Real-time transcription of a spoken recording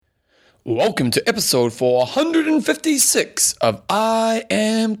Welcome to episode 456 of I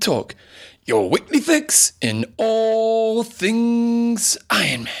Am Talk, your weekly fix in all things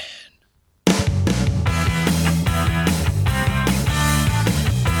Iron Man.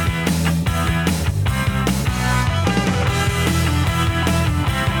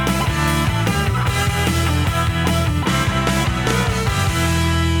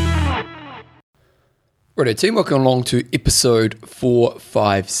 Righto team, welcome along to episode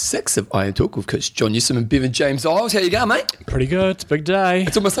 456 of I Am Talk with Coach John Newsom and Bevan James Isles. How you going, mate? Pretty good. It's a big day.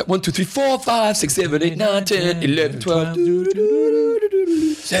 It's almost like 1, 2, 3, 4, 5, 6, 7, 8, 9, 10, 11, 12,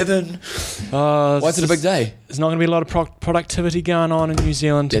 7. Why is it a big day? There's not going to be a lot of productivity going on in New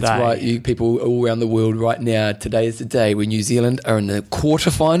Zealand today. That's right, you people all around the world right now. Today is the day when New Zealand are in the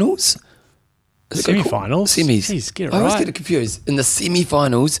quarterfinals. Semi-finals? Semis. Jeez, get it I always right. get confused. In the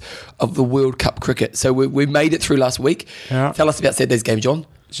semi-finals of the World Cup cricket. So we made it through last week. Yeah. Tell us about Saturday's game, John.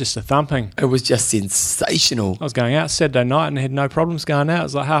 It's just a thumping. It was just sensational. I was going out Saturday night and had no problems going out. It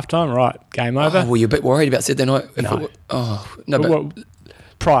was like half time. Right, game over. Oh, were you a bit worried about Saturday night? No. But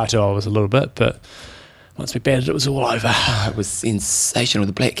Prior to I was a little bit, but once we batted it was all over. it was sensational,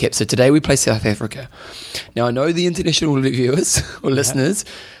 the Black Caps. So today we play South Africa. Now, I know the international viewers or listeners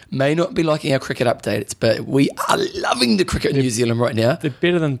may not be liking our cricket updates, but we are loving the cricket in New Zealand right now. They're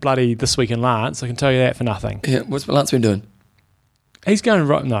better than bloody This Week in Lance. I can tell you that for nothing. Yeah, what's Lance been doing? He's going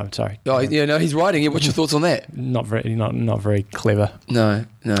right. No, sorry. Oh, yeah, no, he's riding. Yeah, what's your thoughts on that? Not very clever. No.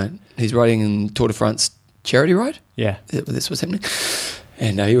 He's riding in Tour de France charity ride? Yeah. That's what's happening.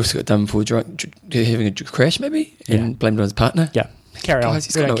 And he also got done for having a crash, maybe, and blamed it on his partner. Yeah. Carry on.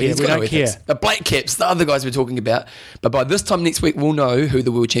 Guys, We don't care. The Black Caps, the other guys we're talking about. But by this time next week, we'll know who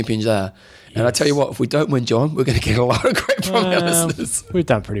the world champions are. And I tell you what, if we don't win, John, we're going to get a lot of crap from our listeners. We've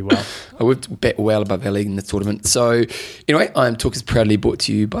done pretty well. We've bet well above our league in this tournament. So, anyway, I Am Talk is proudly brought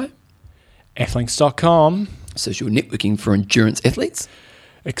to you by Athlinks.com. social networking for endurance athletes.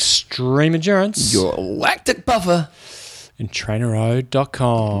 Extreme Endurance. Your lactic buffer. And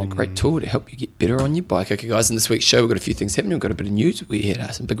trainerroad.com. A great tool to help you get better on your bike. Okay, guys, in this week's show, we've got a few things happening. We've got a bit of news. We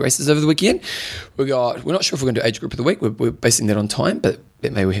had some big races over the weekend. We're not sure if we're going to do age group of the week. We're basing that on time, but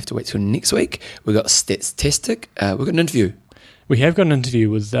maybe we have to wait till next week. We've got Statistic. We've got an interview. We have got an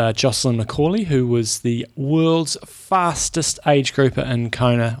interview with Jocelyn McCauley, who was the world's fastest age grouper in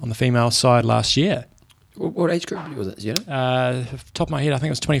Kona on the female side last year. What age group was it? Do you know? Top of my head, I think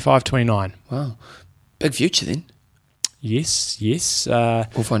it was 25, 29. Wow. Big future then. Yes. We'll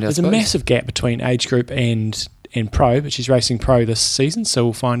find out. There's a massive gap between age group and pro, but she's racing pro this season, so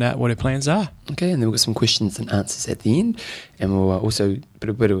we'll find out what her plans are. Okay, and then we've got some questions and answers at the end, and we'll also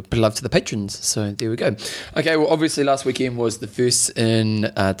put a bit of love to the patrons. So there we go. Okay, well, obviously last weekend was the first in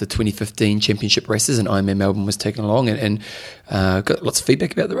the 2015 championship races, and Ironman Melbourne was taken along, and got lots of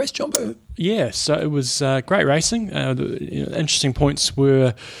feedback about the race, Jumbo. Yeah, so it was great racing. The interesting points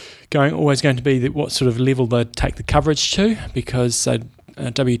were always going to be what sort of level they'd take the coverage to, because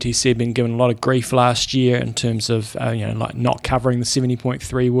WTC had been given a lot of grief last year in terms of like not covering the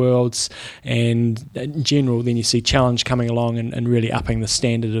 70.3 worlds, and in general then you see Challenge coming along and really upping the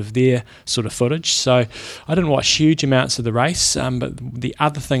standard of their sort of footage. So I didn't watch huge amounts of the race, but the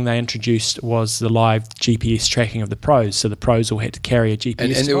other thing they introduced was the live GPS tracking of the pros. So the pros all had to carry a GPS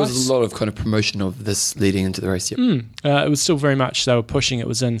device. And there was a lot of kind of promotion of this leading into the race. Yep. It was still very much, they were pushing, it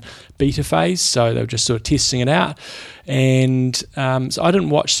was in beta phase, so they were just sort of testing it out. And so I didn't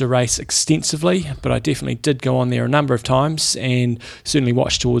watch the race extensively, but I definitely did go on there a number of times and certainly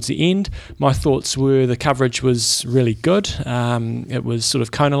watched towards the end. My thoughts were the coverage was really good. It was sort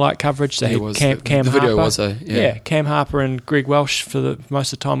of Kona-like coverage. They had Cam the Harper. video was, yeah. Cam Harper and Greg Welsh for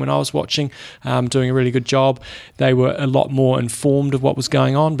most of the time when I was watching, doing a really good job. They were a lot more informed of what was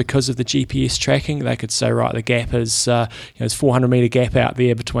going on because of the GPS tracking. They could say, right, the gap is it's 400 metre gap out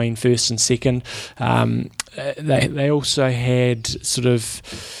there between first and second. They also had sort of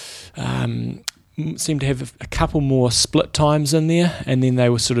seemed to have a couple more split times in there, and then they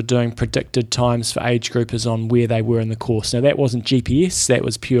were sort of doing predicted times for age groupers on where they were in the course. Now that wasn't GPS, that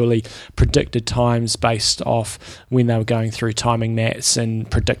was purely predicted times based off when they were going through timing mats and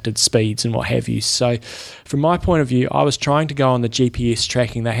predicted speeds and what have you. So from my point of view, I was trying to go on the GPS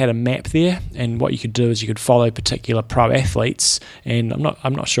tracking. They had a map there, and what you could do is you could follow particular pro athletes, and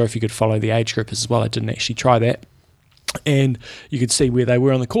I'm not sure if you could follow the age groupers as well. I didn't actually try that. And you could see where they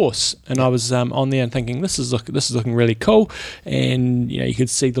were on the course, and I was on there and thinking, this is looking really cool. And you could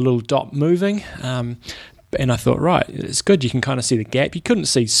see the little dot moving, And I thought, right, it's good. You can kind of see the gap. You couldn't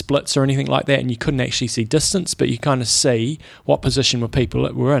see splits or anything like that, and you couldn't actually see distance, but you kind of see what position were people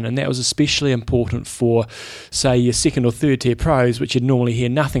that were in. And that was especially important for, say, your second or third tier pros, which you'd normally hear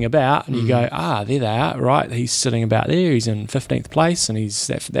nothing about. And you go, there they are, right? He's sitting about there. He's in 15th place, and he's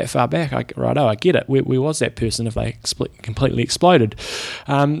that far back. I get it. Where was that person if they completely exploded?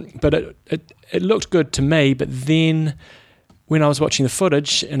 But it looked good to me, but then when I was watching the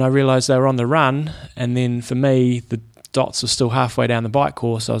footage and I realised they were on the run, and then for me the dots were still halfway down the bike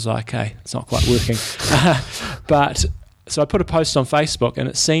course, I was like, okay, it's not quite working. But so I put a post on Facebook, and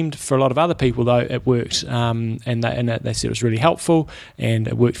it seemed for a lot of other people though it worked, and they said it was really helpful and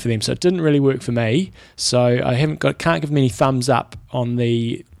it worked for them. So it didn't really work for me. So I can't give them any thumbs up on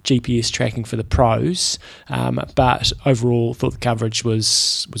the GPS tracking for the pros, but overall thought the coverage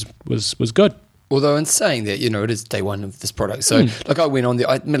was good. Although in saying that, it is day one of this product. So, I went on there.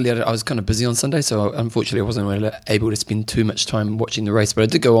 Admittedly, I was kind of busy on Sunday, so unfortunately I wasn't able to spend too much time watching the race. But I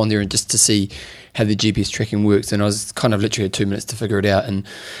did go on there and just to see how the GPS tracking works, and I was kind of literally had 2 minutes to figure it out. And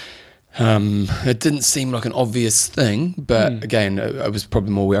it didn't seem like an obvious thing, but again, it was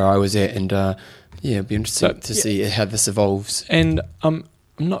probably more where I was at. And it'd be interesting to see how this evolves. And I'm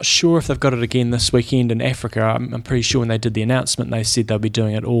not sure if they've got it again this weekend in Africa. I'm pretty sure when they did the announcement, they said they'll be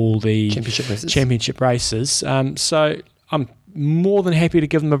doing it all the championship races. So I'm more than happy to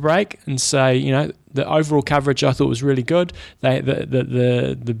give them a break and say, the overall coverage I thought was really good.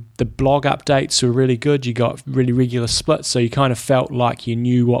 The blog updates were really good. You got really regular splits, so you kind of felt like you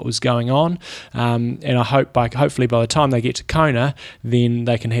knew what was going on. And I hope hopefully by the time they get to Kona, then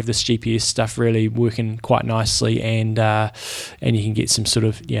they can have this GPS stuff really working quite nicely, and you can get some sort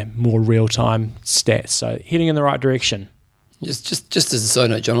of more real time stats. So heading in the right direction. Just as a side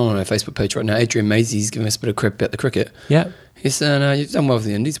note, John, on our Facebook page right now, Adrian Maisie's giving us a bit of crap about the cricket. Yeah. He's saying, you've done well with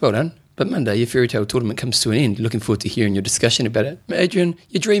the Indies, well done. But Monday, your fairy tale tournament comes to an end. Looking forward to hearing your discussion about it. Adrian,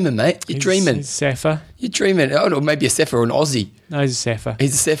 you're dreaming, mate. You're dreaming. He's Safa. You're dreaming. Oh, no, maybe a Safa or an Aussie. No, he's a Safa.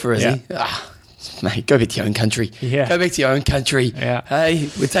 He's a Safa, is he? Mate, go back to your own country. Yeah. Go back to your own country. Yeah. Hey,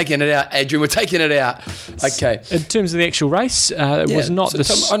 we're taking it out, Adrian. We're taking it out. Okay. In terms of the actual race, it was not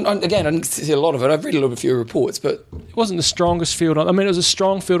again, I didn't see a lot of it. I've read a little bit few reports, but it wasn't the strongest field. It was a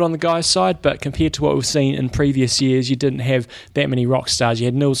strong field on the guys' side, but compared to what we've seen in previous years, you didn't have that many rock stars. You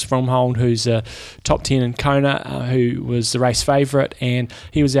had Nils Fromholm, who's a top 10 in Kona, who was the race favourite, and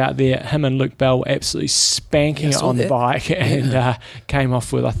he was out there. Him and Luke Bell were absolutely spanking it on the bike, and came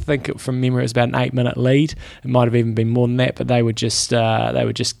off with, I think from memory, it was about an 8-minute lead. It might have even been more than that, but they were just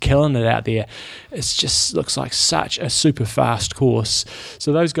killing it out there. It just looks like such a super fast course.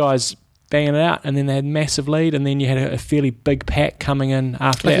 So those guys banging it out, and then they had a massive lead, and then you had a fairly big pack coming in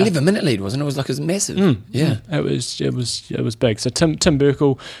after that. 11-minute lead, wasn't it? It was massive. It was big. So Tim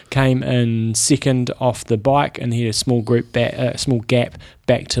Burkle came in second off the bike, and he had a small gap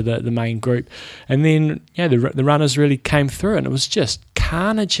back to the main group, and then the runners really came through, and it was just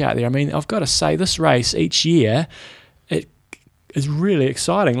carnage out there. I mean, I've got to say, this race each year, is really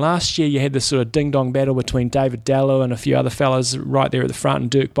exciting. Last year you had this sort of ding-dong battle between David Dallow and a few other fellas right there at the front, and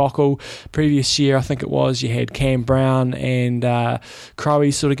Dirk Bockel. Previous year, I think it was, you had Cam Brown and Crowe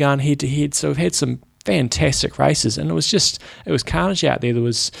sort of going head-to-head. So we've had some fantastic races, and it was carnage out there. There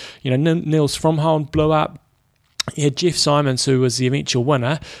was, Nils Fromholm blew up. You had Jeff Simons, who was the eventual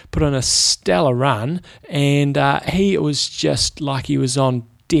winner, put in a stellar run, and he was just like he was on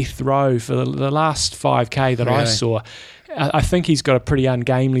death row for the last 5K that I saw. I think he's got a pretty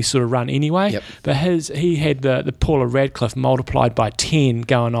ungainly sort of run anyway, but he had the Paula Radcliffe multiplied by 10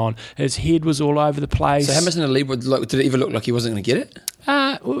 going on. His head was all over the place. So how much in the lead did it even look like he wasn't going to get it?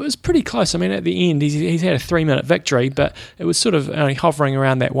 It was pretty close. I mean, at the end, he's had a 3-minute victory, but it was sort of only hovering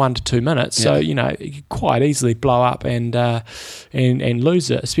around that 1 to 2 minutes. So you could quite easily blow up and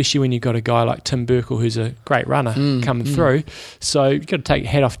lose it, especially when you've got a guy like Tim Burkle, who's a great runner coming through. So you've got to take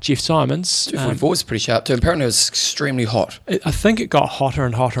your hat off Jeff Simons. 244 was pretty sharp too. Apparently, it was extremely hot. I think it got hotter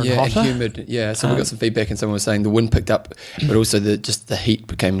and hotter and hotter. Yeah, humid. Yeah, so we got some feedback, and someone was saying the wind picked up, but also the heat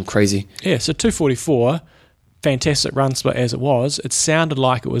became crazy. Yeah, so 244. Fantastic run split as it was. It sounded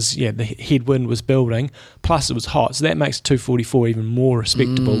like it was, the headwind was building, plus it was hot, so that makes 244 even more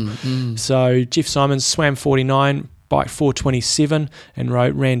respectable. So Jeff Simons swam 49, bike 427, and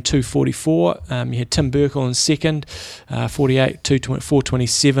ran 244. You had Tim Burkle in second, 48,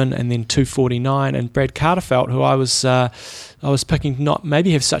 427, and then 249. And Brad Carterfelt, who I was picking to not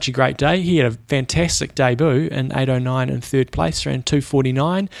maybe have such a great day. He had a fantastic debut in 809 in third place, ran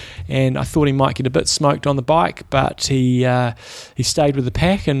 249, and I thought he might get a bit smoked on the bike, but he stayed with the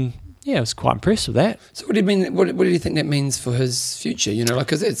pack, and I was quite impressed with that. So what do you mean? What do you think that means for his future?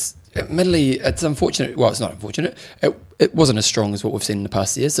 Because admittedly, it's unfortunate. Well, it's not unfortunate. It wasn't as strong as what we've seen in the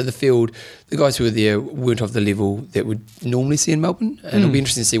past years. So the field, the guys who were there weren't of the level that we'd normally see in Melbourne. And it'll be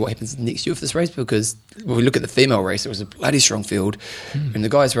interesting to see what happens next year for this race, because when we look at the female race, it was a bloody strong field. And the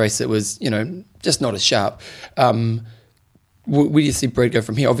guys' race, it was, just not as sharp. Where do you see Brad go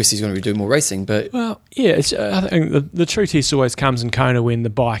from here? Obviously, he's going to be doing more racing, but... Well, yeah, I think the true test always comes in Kona when the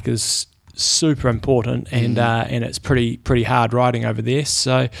bike is super important and it's pretty hard riding over there.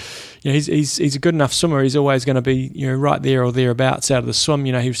 So, he's a good enough swimmer. He's always going to be right there or thereabouts out of the swim.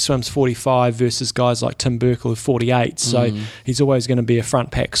 He swims 45 versus guys like Tim Burkle of 48. So he's always going to be a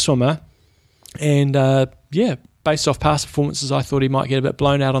front pack swimmer. And based off past performances, I thought he might get a bit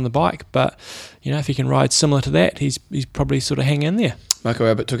blown out on the bike. But if he can ride similar to that, he's probably sort of hang in there. Marco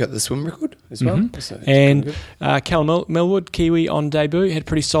Albert took out the swim record as well. So and Cal Millwood, Kiwi on debut, had a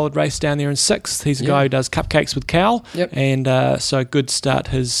pretty solid race down there in 6th. He's a guy who does cupcakes with Cal. Yep. And so good start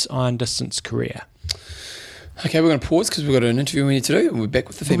his iron distance career. Okay, we're going to pause because we've got an interview we need to do, and we're back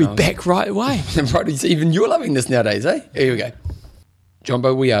with the females. We'll be back right away. Right, even you're loving this nowadays, eh? Here we go.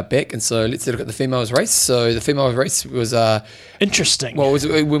 Jumbo, we are back, and so let's look at the females race. So the females race was interesting. Well,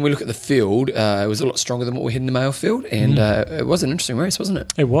 when we look at the field, it was a lot stronger than what we had in the male field, and it was an interesting race, wasn't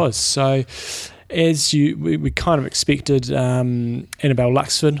it? It was. So as we kind of expected, Annabelle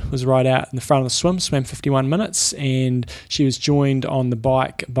Luxford was right out in the front of the swim, swam 51 minutes, and she was joined on the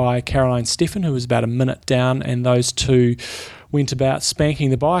bike by Caroline Steffen, who was about a minute down, and those two went about spanking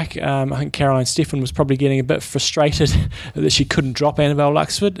the bike. I think Caroline Steffen was probably getting a bit frustrated that she couldn't drop Annabelle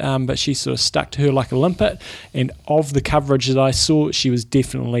Luxford, but she sort of stuck to her like a limpet. And of the coverage that I saw, she was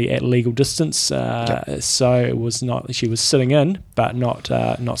definitely at legal distance. So it was not, she was sitting in, but not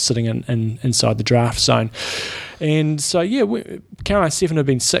sitting in inside the draft zone. And so, Caroline Steffen had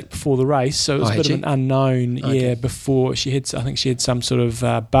been sick before the race, so it was a bit of an unknown, before I think she had some sort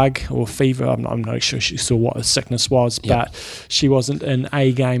of bug or fever. I'm not sure she saw what the sickness was, but she wasn't in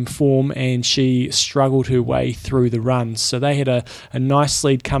A-game form, and she struggled her way through the runs. So they had a nice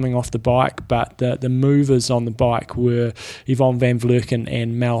lead coming off the bike, but the movers on the bike were Yvonne van Vlerken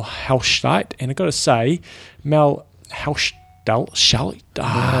and Mel Halstedt. And I've got to say, Mel Halstedt,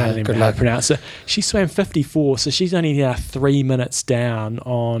 I don't know how to pronounce it. She swam 54, so she's only now 3 minutes down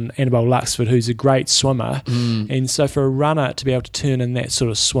on Annabelle Luxford, who's a great swimmer. And so for a runner to be able to turn in that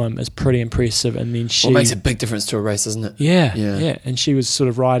sort of swim is pretty impressive. And then it makes a big difference to a race, doesn't it? Yeah. And she was sort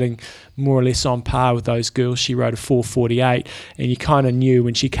of riding more or less on par with those girls. She rode a 4:48, and you kind of knew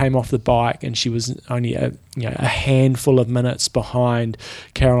when she came off the bike, and she was only a handful of minutes behind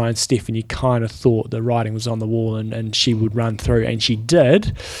Caroline Steffen. You kind of thought the writing was on the wall, and she would run through, and she did.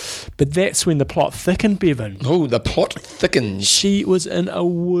 But that's when the plot thickened, Bevan. Oh, the plot thickens. She was in a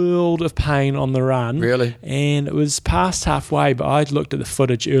world of pain on the run. Really? And it was past halfway, but I'd looked at the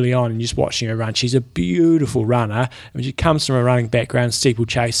footage early on and just watching her run. She's a beautiful runner. I mean, she comes from a running background,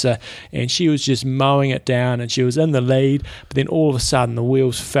 steeplechaser, and she was just mowing it down, and she was in the lead, but then all of a sudden the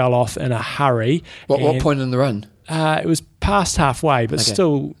wheels fell off in a hurry. What point in the run? It was past halfway, but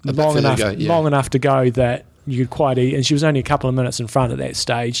still long enough to go that you could quite eat, and she was only a couple of minutes in front at that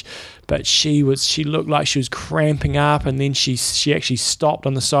stage, but she looked like she was cramping up, and then she actually stopped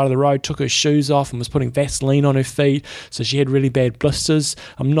on the side of the road, took her shoes off, and was putting Vaseline on her feet, so she had really bad blisters.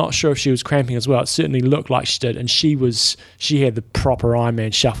 I'm not sure if she was cramping as well. It certainly looked like she did, and she had the proper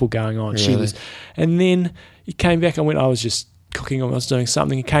Ironman shuffle going on. Really? And then he came back and went, I was just cooking, I was doing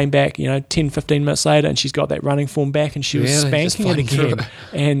something, and came back 10-15 minutes later, and she's got that running form back, and she was spanking it again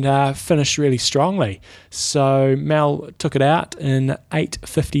and finished really strongly. So Mel took it out in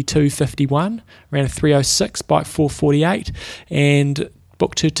 8:52.51, ran a 3:06, bike 4:48, and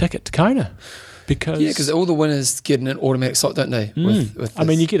booked her ticket to Kona. Because all the winners get an automatic slot, don't they? I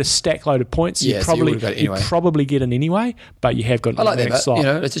mean, you get a stack load of points. You probably get in anyway, but you have got an automatic slot.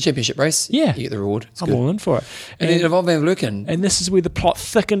 It's a championship race. Yeah. You get the reward. I'm all in for it. And then Yvonne van Vlerken. And this is where the plot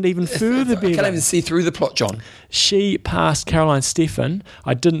thickened even further. I can't even see through the plot, John. She passed Caroline Steffen.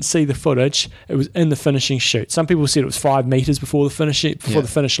 I didn't see the footage. It was in the finishing chute. Some people said it was 5 metres before the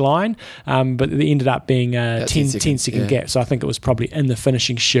finish line, but it ended up being a 10-second gap. So I think it was probably in the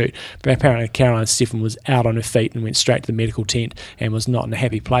finishing chute. But apparently Caroline Steffen was out on her feet and went straight to the medical tent and was not in a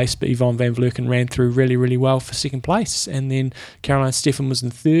happy place. But Yvonne van Vlerken ran through really, really well for second place. And then Caroline Steffen was in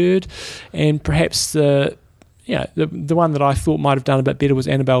third. And perhaps the the one that I thought might have done a bit better was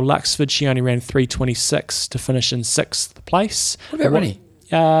Annabelle Luxford. She only ran 3:26 to finish in 6th place. What about Ronnie?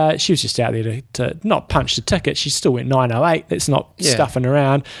 She was just out there to not punch the ticket. She still went 9:08. That's not stuffing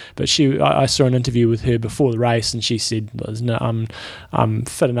around. But I saw an interview with her before the race, and she said, I'm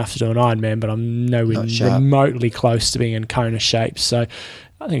fit enough to do an Ironman, but I'm nowhere remotely close to being in Kona shape. So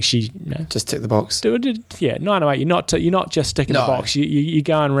I think she just tick the box. 908. You're not just ticking the box. You're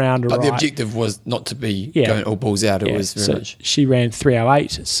going round. But right. the objective was not to be going all balls out. It was very much. She ran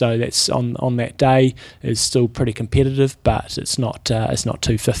 308, so that's on that day is still pretty competitive, but it's not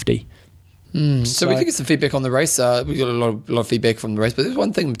 250. So we can get some feedback on the race. We got a lot of feedback from the race, but there's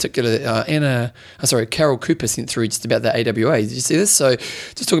one thing in particular. Carol Cooper sent through just about the AWA. Did you see this? So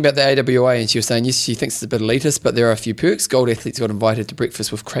just talking about the AWA, and she was saying, yes, she thinks it's a bit elitist, but there are a few perks. Gold athletes got invited to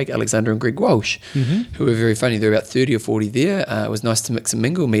breakfast with Craig Alexander and Greg Walsh, who were very funny. There were about 30 or 40 there. It was nice to mix and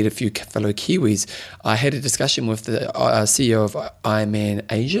mingle, meet a few fellow Kiwis. I had a discussion with the CEO of Ironman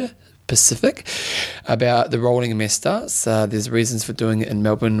Asia Pacific about the rolling MS starts. There's reasons for doing it in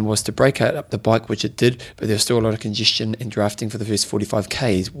Melbourne was to break out up the bike, which it did, but there was still a lot of congestion and drafting for the first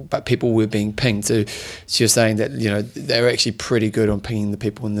 45Ks, but people were being pinged. So she was saying that, they were actually pretty good on pinging the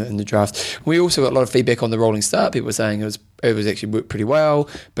people in the draft. We also got a lot of feedback on the rolling start. People were saying it was actually worked pretty well,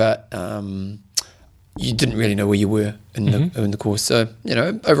 but you didn't really know where you were in the course. So,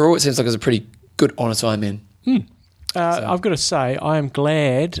 overall it seems like it was a pretty good, honest Ironman. I've got to say, I am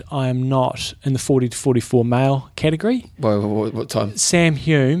glad I am not in the 40 to 44 male category. Well, what time? Sam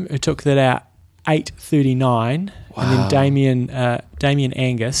Hume, who took that out 8:39, and then Damien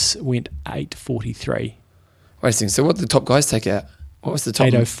Angus went 8:43. Wait a second. So what did the top guys take out? What was the top?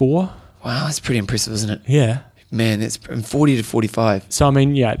 8:04. Wow, that's pretty impressive, isn't it? Yeah. Man, that's from 40 to 45. So I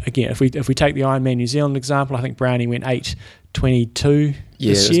mean, again, if we take the Ironman New Zealand example, I think Brownie went 8:22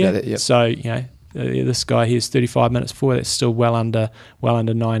 this year. About it, yep. So this guy here's 35 minutes before. That's still well under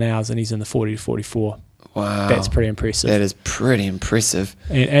 9 hours, and he's in the 40 to 44. Wow, that's pretty impressive. That is pretty impressive.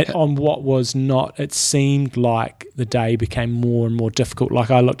 And on what was not, it seemed like the day became more and more difficult. Like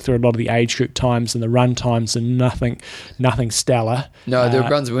I looked through a lot of the age group times and the run times, and nothing stellar. No, the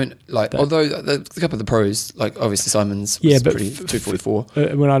runs weren't although a couple of the pros, like obviously Simon's was pretty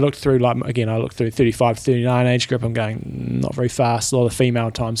 244. When I looked through, I looked through 35 to 39 age group, I'm going not very fast. A lot of the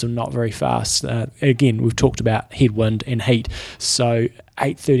female times are not very fast. Again, we've talked about headwind and heat, so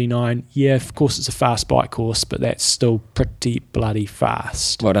 8:39. Yeah, of course it's a fast bike course, but that's still pretty bloody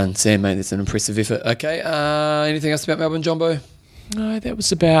fast. Well done, Sam, mate. That's an impressive effort. Okay, anything else about Melbourne, Jumbo? No, that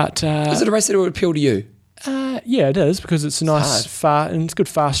was about... is it a race that would appeal to you? Yeah, it is, because it's nice, and it's good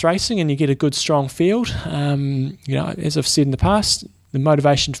fast racing, and you get a good strong field. As I've said in the past, the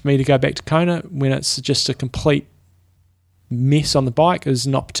motivation for me to go back to Kona when it's just a complete mess on the bike is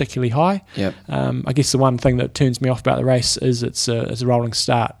not particularly high. Yep. I guess the one thing that turns me off about the race is it's a rolling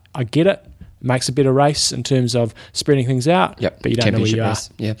start. I get it. It makes a better race in terms of spreading things out. Yep. But you don't know where you race.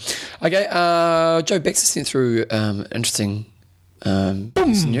 Yeah. Okay. Joe Baxter sent through interesting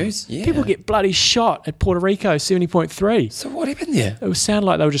news. Yeah. People get bloody shot at Puerto Rico 70.3. So what happened there? It sounded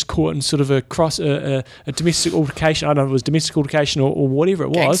like they were just caught in sort of a domestic altercation. I don't know if it was domestic altercation or whatever it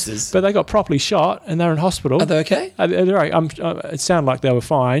was. Gangsters. But they got properly shot and they're in hospital. Are they okay? It sounded like they were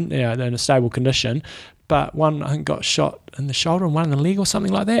fine. They're in a stable condition. But one, I think, got shot in the shoulder and one in the leg or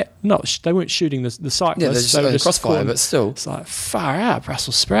something like that. They weren't shooting the cyclists. Yeah, they're just crossfire, but still. It's like, far out,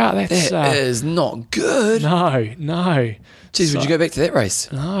 Brussels sprout. That is not good. No. Jeez, would you go back to that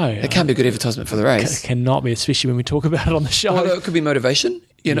race? No. It can't be a good advertisement for the race. It cannot be, especially when we talk about it on the show. Although it could be motivation,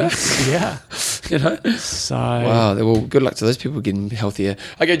 Yes, yeah. So. Wow, well, good luck to those people getting healthier.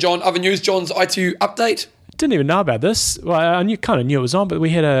 Okay, John, other news. John's I2 update. Didn't even know about this. Well, I kind of knew it was on, but we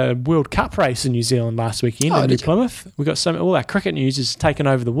had a World Cup race in New Zealand last weekend in New Plymouth. We got all our cricket news has taken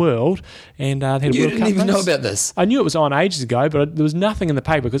over the world, and they had a World Cup race. You didn't even know about this? I knew it was on ages ago, but there was nothing in the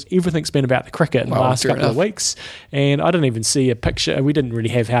paper because everything's been about the cricket in the last couple of weeks, and I didn't even see a picture. We didn't really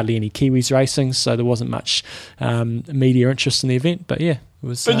have hardly any Kiwis racing, so there wasn't much media interest in the event. But yeah, it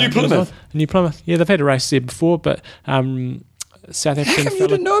was New Plymouth. New Plymouth. Yeah, they've had a race there before, but South African. How come you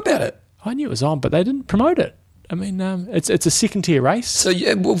didn't know about it? I knew it was on, but they didn't promote it. I mean, it's a second tier race. So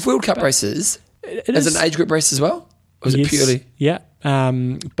World Cup races is an age group race as well? Or is it purely? Yeah,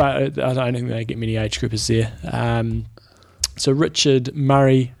 but I don't think they get many age groupers there. So Richard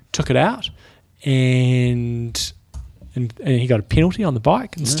Murray took it out, and he got a penalty on the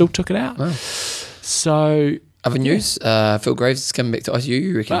bike and still took it out. Wow. So. Other news, Phil Graves is coming back to ITU,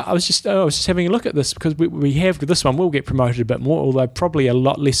 you reckon? I was just having a look at this because we have this one will get promoted a bit more, although probably a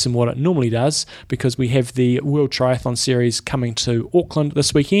lot less than what it normally does, because we have the World Triathlon Series coming to Auckland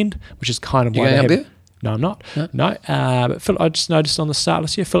this weekend, which is kind of why they have. There? No, I'm not. No. But I just noticed on the start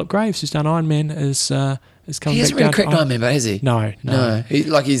list here, Philip Graves, who's done Ironman, is coming back. He hasn't really cracked Ironman, but has he? No.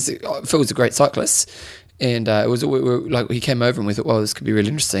 Phil's a great cyclist. And it was like he came over and we thought, well, this could be really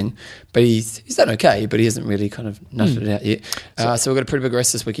interesting. But he's done okay, but he hasn't really kind of nutted it out yet. So we've got a pretty big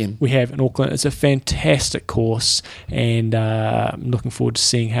race this weekend. We have in Auckland. It's a fantastic course, and I'm looking forward to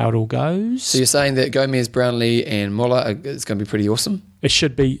seeing how it all goes. So you're saying that Gomez, Brownlee, and Moller is going to be pretty awesome? It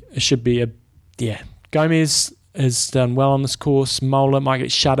should be Gomez has done well on this course. Moller might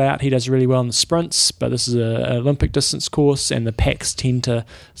get shut out. He does really well in the sprints, but this is an Olympic distance course, and the packs tend to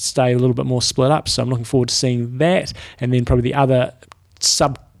stay a little bit more split up. So I'm looking forward to seeing that. And then probably the other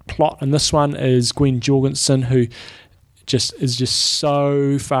subplot in this one is Gwen Jorgensen, who is just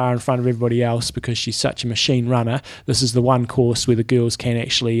so far in front of everybody else because she's such a machine runner. This is the one course where the girls can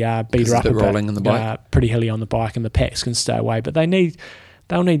actually beat her up a bit, rolling on the bike. Pretty hilly on the bike, and the packs can stay away. But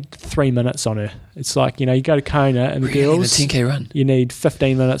they'll need 3 minutes on her. It's like, you go to Kona and the girls, the 10K run, you need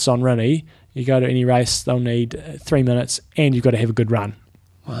 15 minutes on Rinny. You go to any race, they'll need 3 minutes, and you've got to have a good run.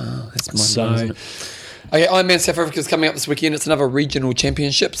 Wow, that's mind-blowing, isn't it? Okay, Ironman South Africa is coming up this weekend. It's another regional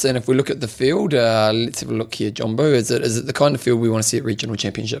championships, and if we look at the field, let's have a look here, Jumbo. Is it the kind of field we want to see at regional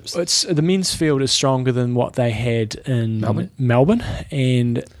championships? The men's field is stronger than what they had in Melbourne,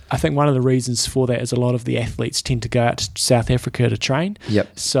 and I think one of the reasons for that is a lot of the athletes tend to go out to South Africa to train.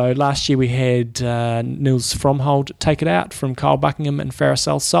 Yep. So last year we had Niels Fromhold take it out from Kyle Buckingham and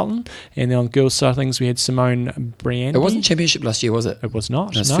Farisal Sultan, and then on the girls' side of things we had Simone Briandi. It wasn't championship last year, was it? It was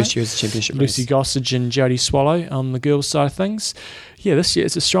not. No, it's first year as a championship Lucy race. Gossage and Jodie Swallow on the girls' side of things. Yeah, this year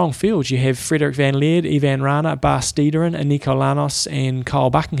it's a strong field. You have Frederik van Leerd, Ivan Rana, Bas Steederen, and Nico Lanos and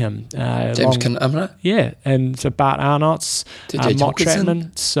Kyle Buckingham. James Kinamna. Yeah, and so Bart Arnott's, Mott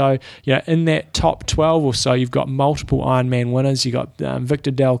Trapman. So, in that top 12 or so, you've got multiple Ironman winners. You've got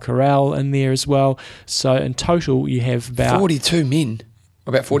Victor Del Corral in there as well. So in total, you have about 42 men.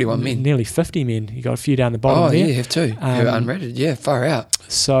 About 41 men. Nearly 50 men. You got a few down the bottom there. Oh, yeah, you have two. Who are unrated. Yeah, far out.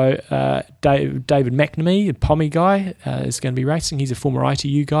 So David McNamee, the Pommy guy, is going to be racing. He's a former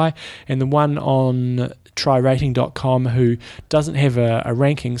ITU guy. And the one on tryrating.com who doesn't have a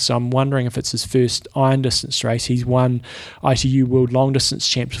ranking, so I'm wondering if it's his first iron distance race. He's won ITU World Long Distance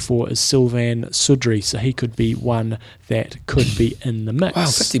Champs before, is Sylvain Sudri, so he could be one that could be in the mix. Wow,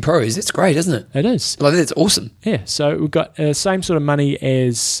 50 pros. That's great, isn't it? It is. Like, that's awesome. Yeah, so we've got same sort of money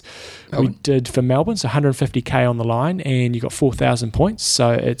as Melbourne. We did for Melbourne, so 150k on the line, and you got 4,000 points.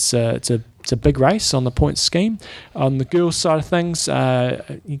 So it's a big race on the points scheme. On the girls' side of things,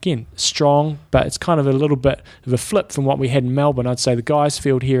 again, strong, but it's kind of a little bit of a flip from what we had in Melbourne. I'd say the guys'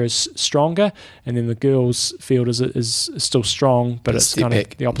 field here is stronger, and then the girls' field is still strong, but it's kind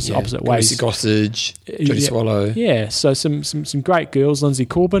of the opposite ways. Lucy Gossage, Jodie Swallow. Yeah, so some great girls, Lindsay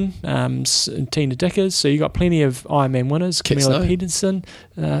Corbin, and Tina Dickers. So you got plenty of Ironman winners. Camilla Peterson.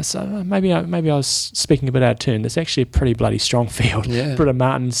 So maybe I was speaking a bit out of turn. It's actually a pretty bloody strong field. Yeah. Britta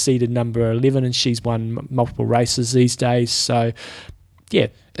Martin seeded number 11, and she's won multiple races these days. So, yeah.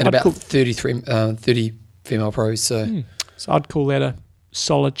 And about 30 female pros. So I'd call that a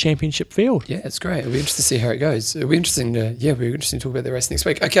solid championship field. Yeah, it's great. It'll be interesting to see how it goes. It'll be interesting to talk about the race next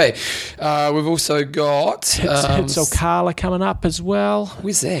week. Okay, we've also got Hits Ocala coming up as well.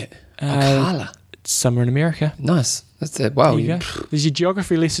 Where's that? Ocala. It's somewhere in America. Nice. That's it. Wow. There you go. There's your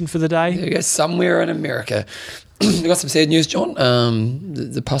geography lesson for the day. There you go. Somewhere in America. We've got some sad news, John.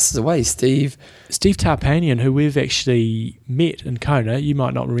 The passes away. Steve Tarpanian, who we've actually met in Kona. You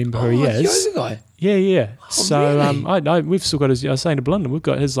might not remember who he is. Yoga guy. Yeah. Oh, so really? we've still got his. I was saying to Belinda, we've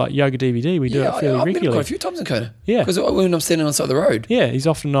got his yoga DVD. We do it fairly I've regularly. been quite a few times in Kona. Yeah, because when I'm standing on the side of the road. Yeah, he's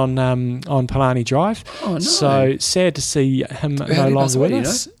often on Palani Drive. Oh no! So sad to see him no longer with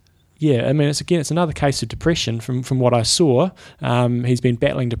us. Yeah, I mean, it's another case of depression from what I saw. He's been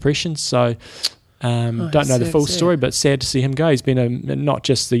battling depression, so don't know the full story, but sad to see him go. He's been not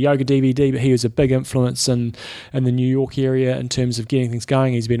just the yoga DVD, but he was a big influence in the New York area in terms of getting things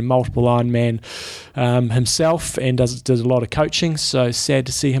going. He's been a multiple Ironman himself and does a lot of coaching, so sad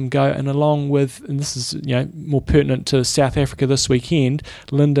to see him go. And along with, and this is more pertinent to South Africa this weekend,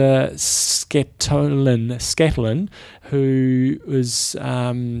 Linda Scatolin, who was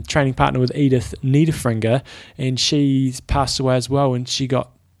training partner with Edith Niederfringer, and she's passed away as well, and she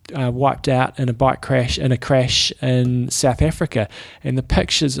got wiped out in a crash in South Africa. And the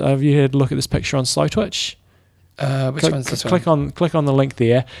pictures, have you had a look at this picture on Slow Twitch? Which one's this one? Click on the link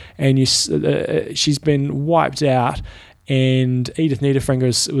there, and she's been wiped out. And Edith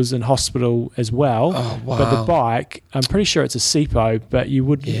Niederfringer was in hospital as well. Oh, wow. But the bike, I'm pretty sure it's a Sipo, but you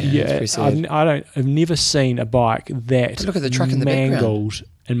would. I've never seen a bike that look at the truck in the mangled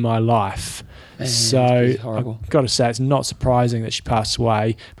in my life. Man, so I've got to say, it's not surprising that she passed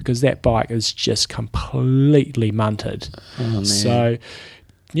away, because that bike is just completely munted. Oh, man. So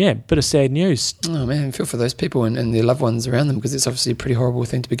bit of sad news. Oh man, I feel for those people and their loved ones around them, because it's obviously a pretty horrible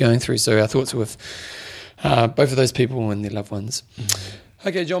thing to be going through. So our thoughts are with both of those people and their loved ones.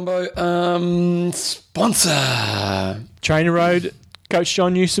 Okay, Jumbo, sponsor. Trainer Road Coach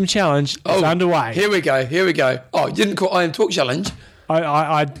John Newsom Challenge is underway. Here we go. Oh, you didn't call I Am Talk Challenge?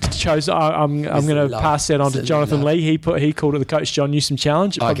 I chose. I'm going to pass that on to Jonathan Lee. He called it the Coach John Newsom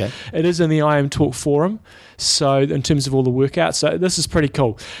Challenge. Okay. It is in the I Am Talk forum. So in terms of all the workouts, so this is pretty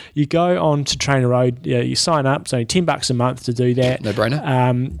cool. You go on to Trainer Road. You sign up. It's only $10 a month to do that. No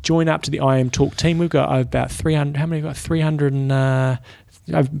brainer. Join up to the I Am Talk team. We've got about 300. How many? We've got 300 and.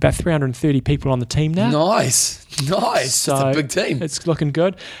 About 330 people on the team now. Nice. So it's a big team. It's looking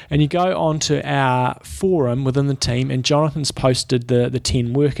good. And you go onto our forum within the team, and Jonathan's posted the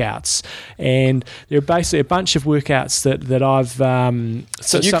 10 workouts. And there are basically a bunch of workouts that I've...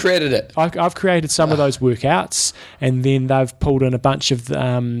 So you created it? I've created some of those workouts, and then they've pulled in a bunch of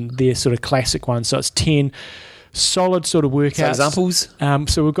their sort of classic ones. So it's 10... solid sort of workouts. So examples?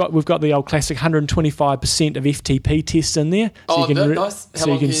 So we've got the old classic 125% of FTP test in there. So nice. How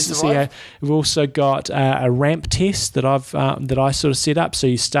long can you survive? We've also got a ramp test that I sort of set up. So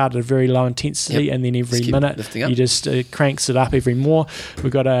you start at a very low intensity, and then every minute you just cranks it up every more.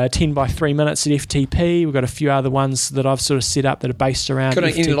 We've got a 10 by 3 minutes at FTP. We've got a few other ones that I've sort of set up that are based around got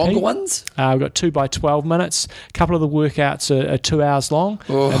FTP. Any longer ones? We've got 2 by 12 minutes. A couple of the workouts are 2 hours long,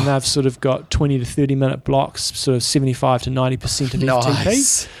 and they've sort of got 20 to 30 minute blocks, sort of 75 to 90% of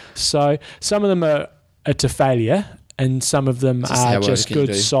FTP. So some of them are to failure, and some of them are just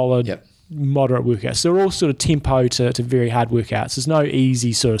good, solid, moderate workouts. They're all sort of tempo to very hard workouts. There's no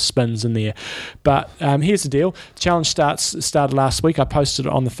easy sort of spins in there. But here's the deal. The challenge started last week. I posted it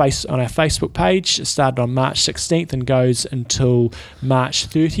on our Facebook page. It started on March 16th and goes until March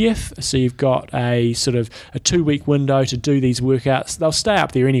 30th. So you've got a sort of a 2-week window to do these workouts. They'll stay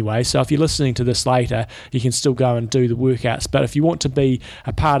up there anyway. So if you're listening to this later, you can still go and do the workouts. But if you want to be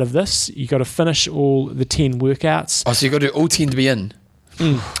a part of this, you've got to finish all the 10 workouts. Oh, so you've got to do all 10 to be in?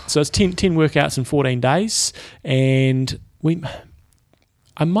 So it's 10 workouts in 14 days, and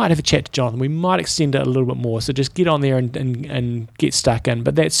I might have a chat to Jonathan. We might extend it a little bit more, so just get on there and get stuck in.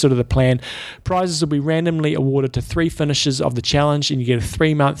 But that's sort of the plan. Prizes will be randomly awarded to 3 finishers of the challenge, and you get a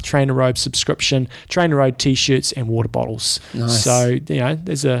 3-month Trainer Road subscription, Trainer Road t-shirts and water bottles. Nice. So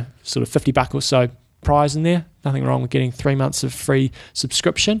there's a sort of $50 or so prize in there. Nothing wrong with getting 3 months of free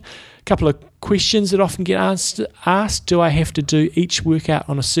subscription. A couple of questions that often get asked. Do I have to do each workout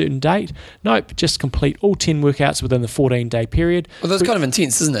on a certain date? Nope, just complete all 10 workouts within the 14-day period. Well, that's kind of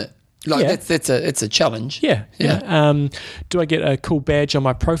intense, isn't it? It's a challenge. Yeah. Do I get a cool badge on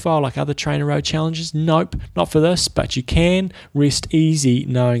my profile like other Trainer Road challenges? Nope, not for this, but you can rest easy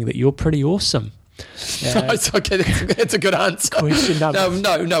knowing that you're pretty awesome. It's okay. That's a good answer. Question number.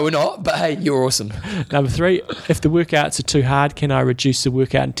 No, we're not. But hey, you're awesome. Number 3, if the workouts are too hard, can I reduce the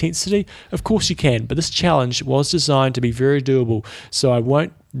workout intensity? Of course you can, but this challenge was designed to be very doable, so I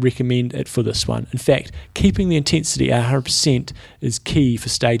won't recommend it for this one. In fact, keeping the intensity at 100% is key for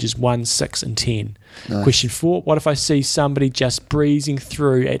stages 1, 6 and 10. Nice. Question 4, what if I see somebody just breezing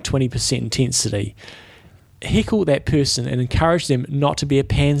through at 20% intensity? Heckle that person and encourage them not to be a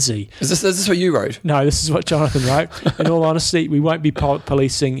pansy. Is this what you wrote? No, this is what Jonathan wrote. In all honesty, we won't be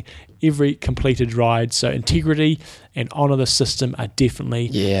policing every completed ride, so integrity and honour the system are definitely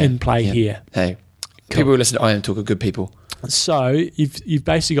in play here. Hey, people who listen to I Am Talk are good people. So you've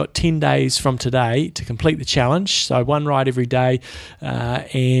basically got 10 days from today to complete the challenge. So 1 ride every day,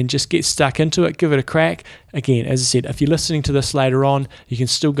 and just get stuck into it. Give it a crack. Again, as I said, if you're listening to this later on, you can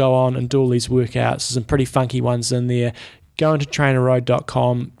still go on and do all these workouts. There's some pretty funky ones in there. Go into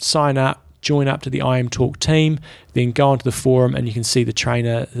trainerroad.com, sign up, join up to the I Am Talk team, then go onto the forum and you can see the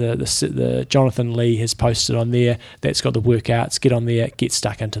trainer, the Jonathan Lee has posted on there. That's got the workouts. Get on there, get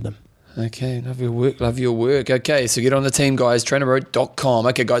stuck into them. Okay, love your work. Okay, so get on the team, guys, trainerroad.com.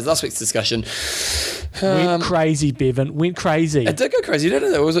 Okay, guys, last week's discussion. Went crazy, Bevan. Went crazy. It did go crazy,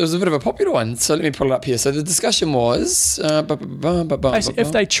 didn't it? It was a bit of a popular one. So let me pull it up here. So the discussion was...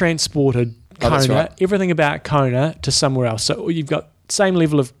 if they transported Kona, everything about Kona to somewhere else. So you've got same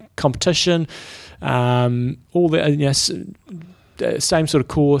level of competition, all the... same sort of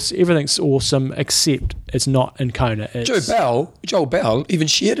course, everything's awesome, except it's not in Kona. Joel Bell even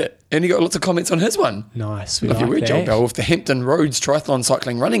shared it, and he got lots of comments on his one. Nice. Love your word, Joel Bell, with the Hampton Roads Triathlon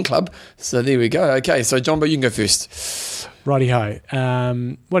Cycling Running Club. So there we go. Okay, so Jumbo, you can go first. Righty-ho.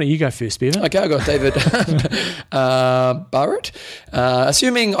 Why don't you go first, Bevan? Okay, I got David Barrett.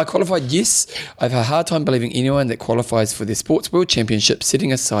 Assuming I qualified, yes. I've a hard time believing anyone that qualifies for the Sports World Championship,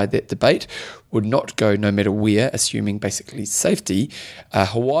 setting aside that debate, would not go no matter where, assuming basically safety.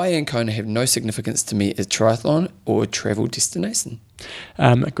 Hawaii and Kona have no significance to me as triathlon or travel destination.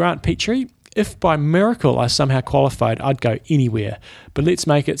 Grant Petrie. If by miracle I somehow qualified, I'd go anywhere. But let's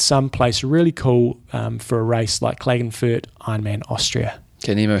make it someplace really cool for a race like Klagenfurt, Ironman Austria.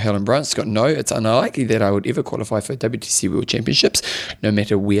 Okay, Nemo Helen Bryant's got no. It's unlikely that I would ever qualify for WTC World Championships, no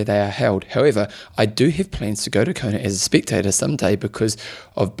matter where they are held. However, I do have plans to go to Kona as a spectator someday because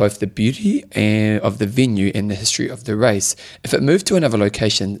of both the beauty of the venue and the history of the race. If it moved to another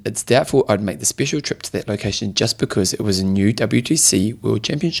location, it's doubtful I'd make the special trip to that location just because it was a new WTC World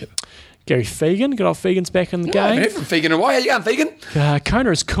Championship. Gary Fegan, good old Fegan's back in the game. I haven't heard from Fegan. Why are you going, Fegan? Kona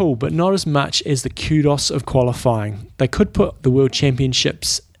is cool, but not as much as the kudos of qualifying. They could put the World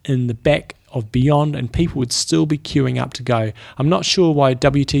Championships in the back of Beyond and people would still be queuing up to go. I'm not sure why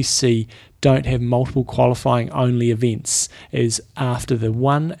WTC don't have multiple qualifying only events, as after the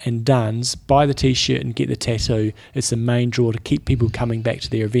one and dones, buy the t-shirt and get the tattoo. It's the main draw to keep people coming back to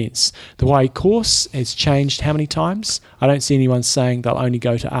their events. The Hawaii course has changed how many times? I don't see anyone saying they'll only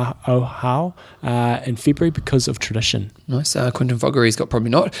go to Oahu in February because of tradition. Nice. Quentin Fogarty's got probably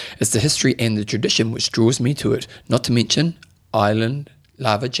not. It's the history and the tradition which draws me to it, not to mention Island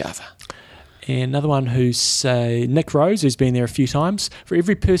Lava Java. And another one who's Nick Rose, who's been there a few times. For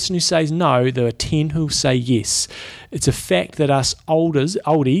every person who says no, there are 10 who say yes. It's a fact that us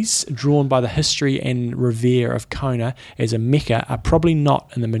oldies, drawn by the history and revere of Kona as a mecca, are probably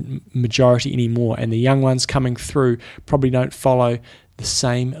not in the majority anymore. And the young ones coming through probably don't follow the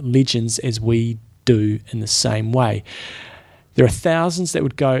same legends as we do in the same way. There are thousands that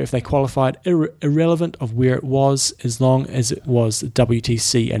would go if they qualified, irrelevant of where it was, as long as it was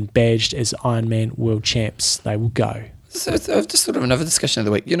WTC and badged as Ironman World Champs. They will go. So just sort of another discussion of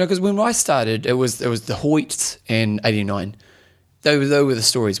the week, because when I started, it was the Hoyt and 89. They were the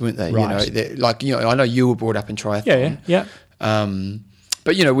stories, weren't they? Right. I know you were brought up in triathlon. Yeah.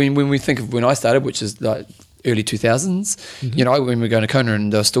 But when we think of when I started, which is like early 2000s, when we were going to Kona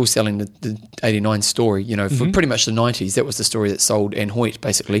and they were still selling the 89 story, for pretty much the 90s, that was the story that sold Anne Hoyt,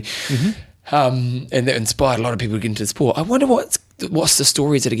 basically. And that inspired a lot of people to get into the sport. I wonder what's the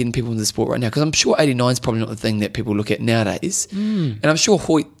stories that are getting people into the sport right now, because I'm sure 89 is probably not the thing that people look at nowadays. And I'm sure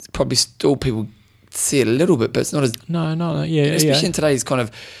Hoyt probably still people see it a little bit, but it's not as... No, especially in today's kind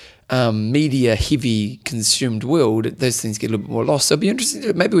of media heavy consumed world, those things get a little bit more lost. So it'd be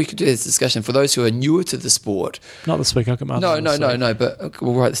interesting. Maybe we could do this discussion for those who are newer to the sport. Not this week. I'll get my No. But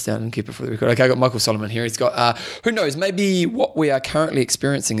we'll write this down and keep it for the record. Okay, I got Michael Solomon here. He's got who knows? Maybe what we are currently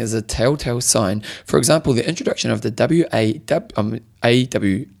experiencing is a telltale sign. For example, the introduction of the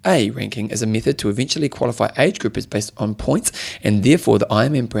AWA ranking as a method to eventually qualify age groupers based on points, and therefore the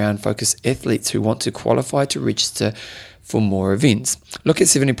Ironman Brown focus athletes who want to qualify to register for more events. Look at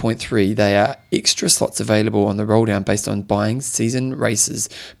 70.3. They are extra slots available on the roll down based on buying season races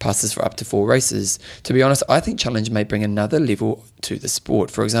passes for up to 4 races. To be honest, I think Challenge may bring another level to the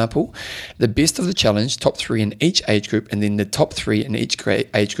sport. For example, the best of the Challenge, top 3 in each age group, and then the top 3 in each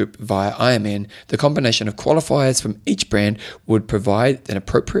age group via Ironman. The combination of qualifiers from each brand would provide an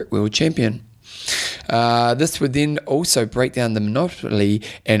appropriate world champion. This would then also break down the monopoly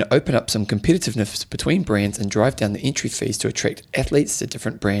and open up some competitiveness between brands and drive down the entry fees to attract athletes to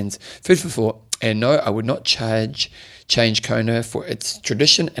different brands. Food for thought. And no, I would not change Kona for its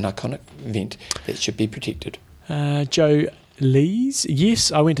tradition and iconic event that should be protected. Joe Lees.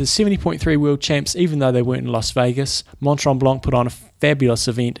 Yes, I went to 70.3 World Champs even though they weren't in Las Vegas. Mont Tremblant put on a fabulous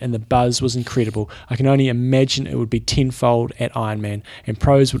event and the buzz was incredible. I can only imagine it would be tenfold at Ironman, and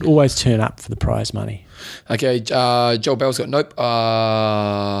pros would always turn up for the prize money. Okay, Joel Bell's got nope.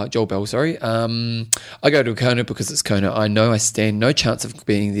 Joel Bell, sorry. I go to Kona because it's Kona. I know I stand no chance of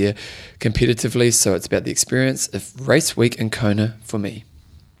being there competitively, so it's about the experience of race week in Kona for me.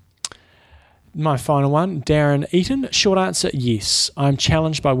 My final one, Darren Eaton. Short answer, yes. I'm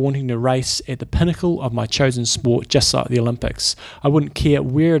challenged by wanting to race at the pinnacle of my chosen sport, just like the Olympics. I wouldn't care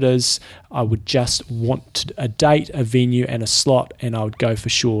where it is. I would just want a date, a venue, and a slot, and I would go for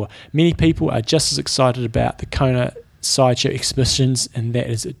sure. Many people are just as excited about the Kona Sideshow exhibitions, and that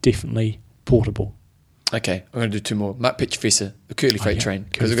is definitely portable. Okay, I'm going to do 2 more. Mark Pitchfesser, the Curly Freight Train,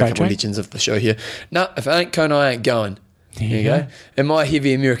 because we've got a couple of legends of the show here. No, if it ain't Kona, I ain't going. There you go. And my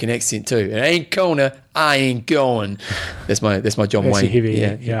heavy American accent too. It ain't Kona, I ain't going. That's my John That's Wayne. heavy,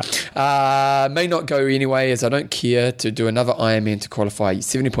 yeah. May not go anyway, as I don't care to do another Ironman to qualify.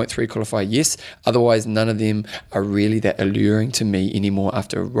 70.3 qualify, yes. Otherwise, none of them are really that alluring to me anymore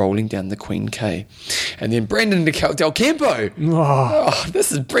after rolling down the Queen K. And then Brandon Del Campo. Oh,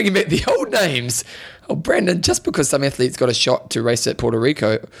 this is bringing back the old names. Oh, Brandon, just because some athletes got a shot to race at Puerto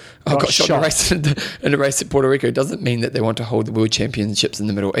Rico, got shot to race in a race at Puerto Rico, doesn't mean that they want to hold the World Championships in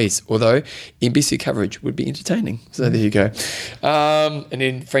the Middle East, although NBC coverage would be entertaining. So there you go. And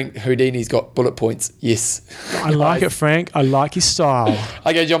then Frank Houdini's got bullet points. Yes. I like it, Frank. I like his style.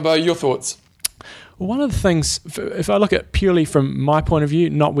 Okay, Jumbo, your thoughts? Well, one of the things, if I look at purely from my point of view,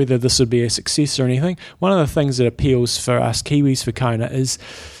 not whether this would be a success or anything, one of the things that appeals for us Kiwis for Kona is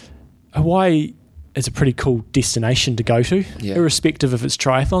Hawaii is a pretty cool destination to go to, irrespective if it's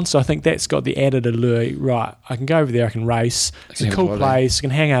triathlon. So I think that's got the added allure. Right, I can go over there, I can race. It's a cool place. I can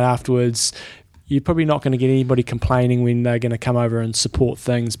hang out afterwards. You're probably not going to get anybody complaining when they're going to come over and support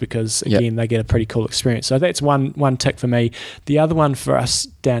things because, again, they get a pretty cool experience. So that's one tick for me. The other one for us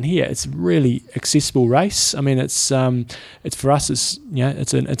down here, it's a really accessible race. I mean, it's for us,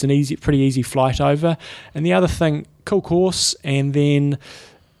 it's an pretty easy flight over. And the other thing, cool course, and then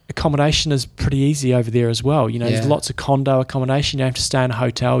accommodation is pretty easy over there as well. There's lots of condo accommodation. You don't have to stay in a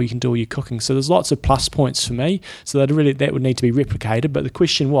hotel. You can do all your cooking. So there's lots of plus points for me. So that would need to be replicated. But the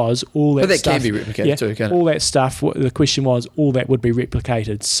question was all that. But that stuff, can be replicated too, can't it? All that stuff. The question was all that would be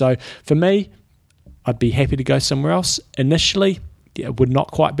replicated. So for me, I'd be happy to go somewhere else. Initially, it would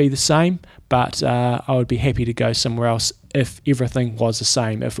not quite be the same, but I would be happy to go somewhere else if everything was the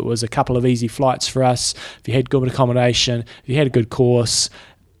same. If it was a couple of easy flights for us, if you had good accommodation, if you had a good course,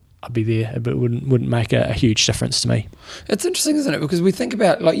 I'd be there, but it wouldn't make a huge difference to me. It's interesting, isn't it? Because you think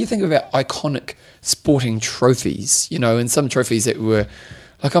about iconic sporting trophies, and some trophies that were,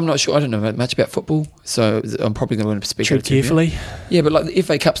 I'm not sure, I don't know much about football, so I'm probably going to speak Tread carefully. Yeah, but the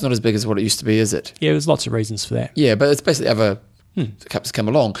FA Cup's not as big as what it used to be, is it? Yeah, there's lots of reasons for that. Yeah, but it's basically other cups come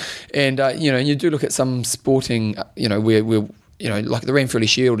along. And, and you do look at some sporting, where like the Ranfurly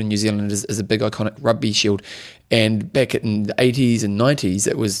Shield in New Zealand is a big iconic rugby shield. And back in the 80s and 90s,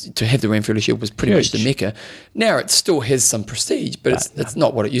 it was to have the Ranfurly Shield was pretty much the mecca. Now it still has some prestige, but it's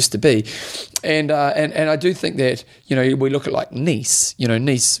not what it used to be. And I do think that, we look at like Nice.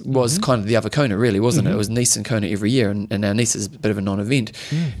 Nice was kind of the other Kona, really, wasn't it? It was Nice and Kona every year, and now Nice is a bit of a non-event.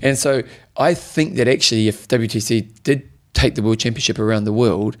 And so I think that actually if WTC did take the World Championship around the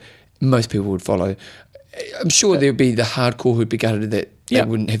world, most people would follow. I'm sure there would be the hardcore who'd be gutted that they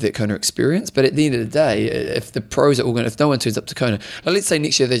wouldn't have that Kona experience. But at the end of the day, if the pros are all if no one turns up to Kona, let's say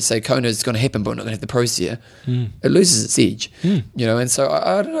next year they say Kona is going to happen, but we're not going to have the pros here, it loses its edge. And so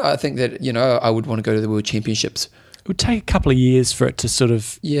I don't know. I think that, I would want to go to the World Championships. It would take a couple of years for it to sort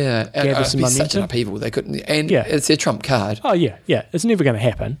of gather some momentum. Such an upheaval. They couldn't, and it's their trump card. Oh yeah. It's never going to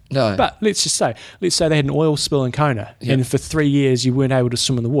happen. No. But let's say they had an oil spill in Kona, and for 3 years you weren't able to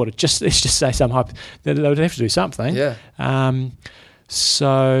swim in the water. Let's just say they would have to do something. Yeah.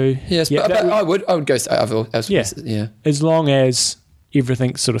 So yes, but I would go elsewhere. As long as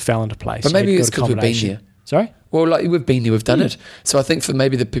everything sort of fell into place. But maybe it's because we've been here. Sorry? Well, we've been there, we've done it. So I think for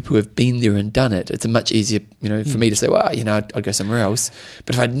maybe the people who have been there and done it, it's a much easier, for me to say, well, I'd go somewhere else.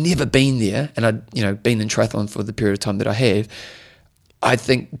 But if I'd never been there and I'd, been in triathlon for the period of time that I have, I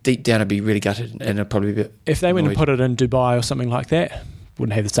think deep down I'd be really gutted and I'd probably be if they went and put it in Dubai or something like that,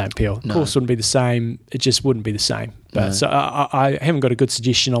 wouldn't have the same appeal. No. Of course, wouldn't be the same. It just wouldn't be the same. But so I haven't got a good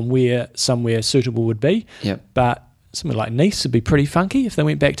suggestion on where somewhere suitable would be. Yep. But somewhere like Nice would be pretty funky if they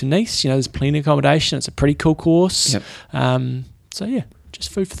went back to Nice. There's plenty of accommodation. It's a pretty cool course. Yep. So yeah,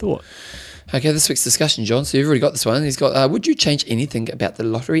 just food for thought. Okay, this week's discussion, John. So you've already got this one. He's got, would you change anything about the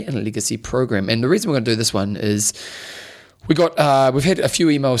Lottery and Legacy program? And the reason we're going to do this one is we've had a few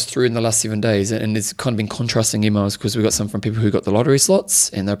emails through in the last 7 days, and it's kind of been contrasting emails because we got some from people who got the lottery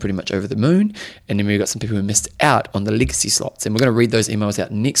slots and they're pretty much over the moon, and then we got some people who missed out on the legacy slots, and we're going to read those emails out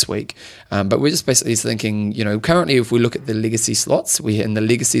next week. But we're just basically thinking, currently if we look at the legacy slots, in the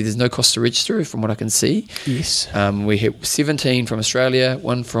legacy there's no cost to register from what I can see. Yes. We hit 17 from Australia,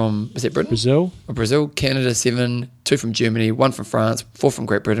 1 from, is it Britain? Brazil, Canada 7, 2 from Germany, 1 from France, 4 from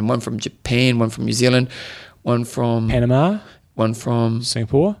Great Britain, 1 from Japan, 1 from New Zealand, 1 from Panama, 1 from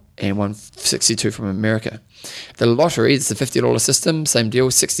Singapore, and 162 from America. The lottery, it's a $50 system, same deal,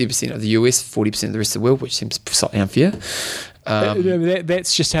 60% of the US, 40% of the rest of the world, which seems slightly unfair.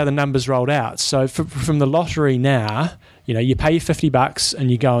 That's just how the numbers rolled out. So from the lottery now, you pay your $50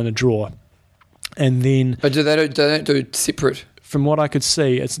 and you go in the draw, and then but they don't do separate from what I could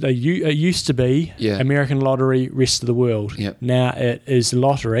see, it used to be American lottery, rest of the world. Yep. Now it is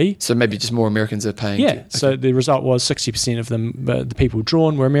lottery. So maybe just more Americans are paying. Yeah. So the result was 60% of them, the people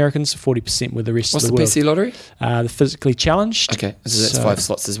drawn were Americans, 40% were the rest of the world. What's the PC lottery? The physically challenged. Okay, so that's 5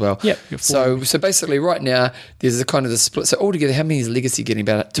 slots as well. Yep. So basically right now, there's a kind of the split. So altogether, how many is Legacy getting?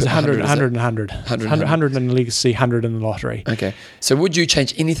 About 100 in the Legacy, 100 in the lottery. Okay. So would you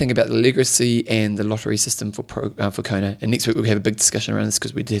change anything about the Legacy and the lottery system for Kona? And next week we'll have a big discussion around this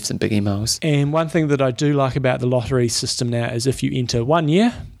because we did have some big emails. And one thing that I do like about the lottery system now is if you enter one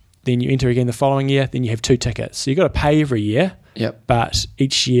year, then you enter again the following year, then you have 2 tickets. So you've got to pay every year. Yep. But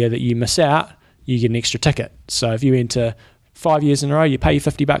each year that you miss out, you get an extra ticket. So if you enter 5 years in a row, you pay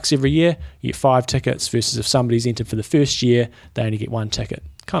 $50 every year, you get 5 tickets, versus if somebody's entered for the first year, they only get 1 ticket.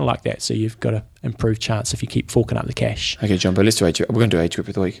 Kind of like that. So you've got an improved chance if you keep forking up the cash. Okay, John, but let's do age group. We're going to do age group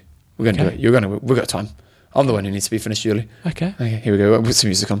of the week. We're going to do it. We've got time. I'm the one who needs to be finished early. Okay, here we go. We'll put some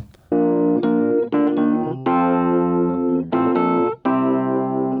music on.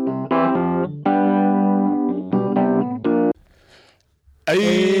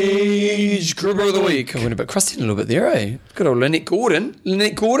 Age group of the week. I went a bit crusty a little bit there, eh? Good old Lynette Gordon.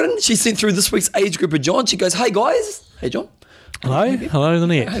 She sent through this week's age group of John. She goes, hey guys. Hey John. Hello,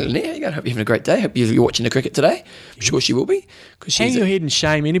 Lynette. Hey Lynette, how you going? Hope you're having a great day. Hope you're watching the cricket today. I'm sure she will be. Hang your head in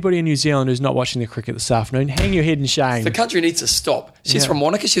shame. Anybody in New Zealand who's not watching the cricket this afternoon, hang your head in shame. The country needs to stop. She's from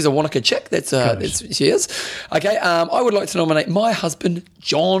Wanaka. She's a Wanaka chick. That's she is. Okay, I would like to nominate my husband,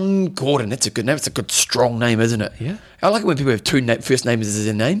 John Gordon. That's a good name. It's a good, strong name, isn't it? Yeah. I like it when people have 2 first names as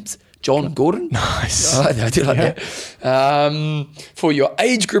their names. John Gordon. Nice. I do like that. For your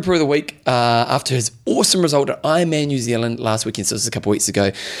age grouper of the week, after his awesome result at Ironman New Zealand last weekend, so this was a couple of weeks ago,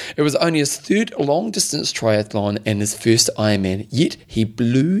 it was only his 3rd long-distance triathlon and his first Ironman, yet he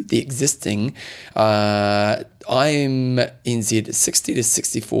blew the existing IMNZ 60 to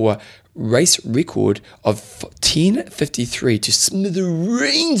 64 race record of 10:53 to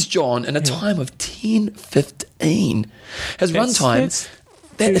smithereens, John, in a time of 10:15. His run time...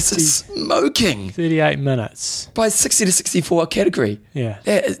 That is smoking. 38 minutes. By 60 to 64 category. Yeah.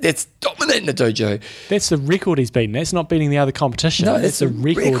 That's dominating the dojo. That's the record he's beaten. That's not beating the other competition. No, that's the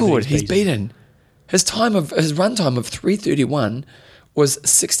record he's beaten. His run time of 3:31 was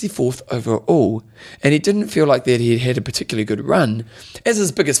 64th overall. And he didn't feel like that he had a particularly good run. As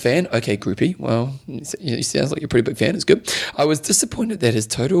his biggest fan, okay, groupie, well, he sounds like you're a pretty big fan, it's good. I was disappointed that his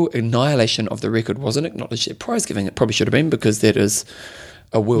total annihilation of the record wasn't acknowledged at prize giving. It probably should have been, because that is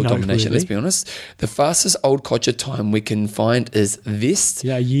a world domination, let's be honest. The fastest old codger time we can find is Vest.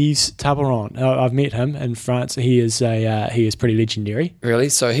 Yeah, Yves Tabaron. I've met him in France. He is pretty legendary. Really?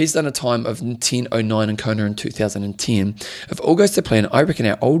 So he's done a time of 10:09 in Kona in 2010. If all goes to plan, I reckon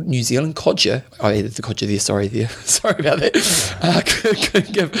our old New Zealand codger, the codger there, sorry about that,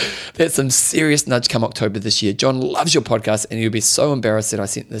 could give that some serious nudge come October this year. John loves your podcast and he'll be so embarrassed that I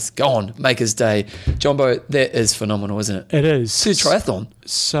sent this. Go on, make his day. Jumbo, that is phenomenal, isn't it? It is. It's a triathlon.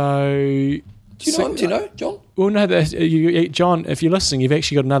 So, do you know, John? Well, no, John, if you're listening, you've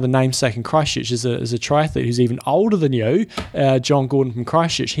actually got another namesake in Christchurch as a triathlete who's even older than you, John Gordon from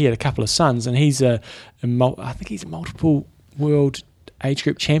Christchurch. He had a couple of sons, and he's I think he's a multiple world age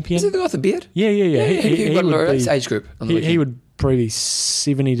group champion. Is he the guy with the beard? Yeah. He would be age group. He would probably be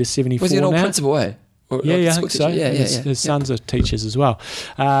 70 to 74 now. Was he an old principal, eh? I think so. His sons are teachers as well.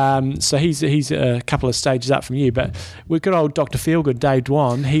 So he's a couple of stages up from you. But we've got old Dr. Feelgood, Dave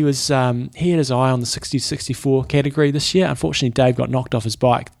Dwan. He had his eye on the 60-64 category this year. Unfortunately, Dave got knocked off his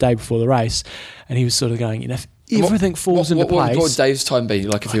bike the day before the race, and he was sort of going, if everything falls into place. What would Dave's time be?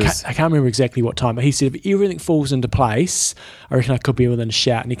 Like if I can't remember exactly what time, but he said if everything falls into place, I reckon I could be within a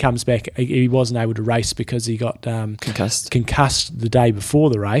shout. And he comes back, he wasn't able to race because he got concussed the day before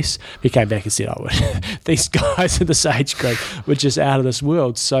the race. He came back and said, these guys in this age group were just out of this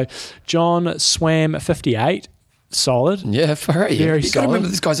world. So John swam 58. Solid. Yeah, very solid. You've got to remember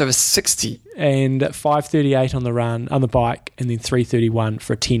this guy's over 60. And 5:38 on the run, on the bike, and then 3:31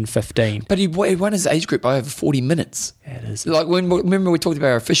 for a 10:15. But he won his age group by over 40 minutes. That is. Like, remember we talked about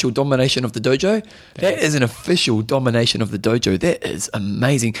our official domination of the dojo? That is an official domination of the dojo. That is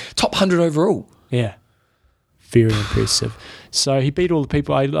amazing. Top 100 overall. Yeah. Very impressive. So he beat all the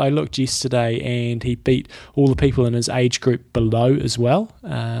people. I looked yesterday, and he beat all the people in his age group below as well.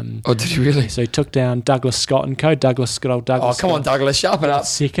 Did he really? So he took down Douglas Scott and co. Good old Douglas. Oh, come on, Douglas, sharpen up.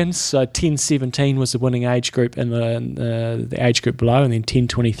 Second. So 10:17 was the winning age group in the age group below, and then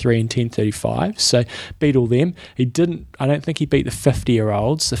 10:23 and 10:35. So beat all them. I don't think he beat the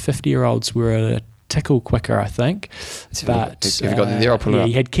 50-year-olds. The 50-year-olds were a tickle quicker, I think. But have you got them there? I'll pull it up.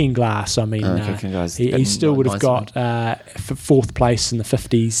 he had Ken Glass. I mean, Ken Glass. he still would have got fourth place in the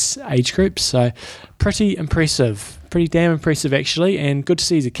 50s age group. So pretty impressive. Pretty damn impressive, actually. And good to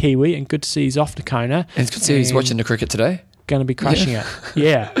see he's a Kiwi, and good to see he's off to Kona. And it's good to see he's watching the cricket today. Going to be crushing it.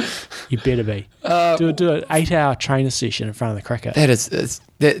 Yeah, you better be. Do an 8-hour trainer session in front of the cricket.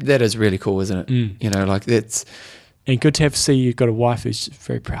 That is really cool, isn't it? You know, like that's. And good to see you've got a wife who's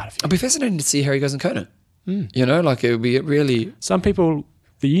very proud of you. It'll be fascinating to see how he goes in Kona. You know, like it would be really. Some people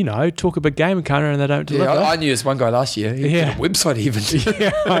that you know talk a big game in Kona and they don't deliver. Yeah, I knew this one guy last year. He had a website even.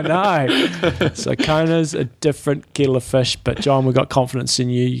 Yeah, I know. So Kona's a different kettle of fish, but John, we've got confidence in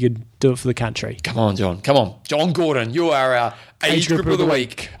you. You could do it for the country. Come on, John. Come on. John Gordon, you are our age group of the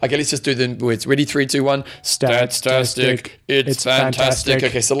week. Okay, let's just do the words. Ready, 3, 2, 1. Statistic. It's fantastic.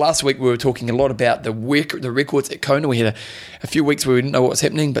 Okay, so last week we were talking a lot about the records at Kona. We had a few weeks where we didn't know what was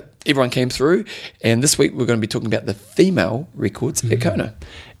happening, but everyone came through. And this week we're going to be talking about the female records at Kona.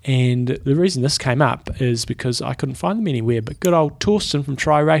 And the reason this came up is because I couldn't find them anywhere. But good old Torsten from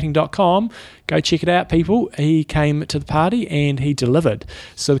tryrating.com, go check it out, people. He came to the party and he delivered.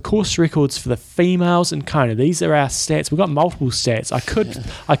 So the course records for the females in Kona, these are our stats. We've got multiple stats. I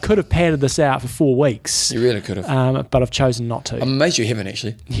could have padded this out for 4 weeks. You really could have. But I've chosen not to. I'm amazed you haven't,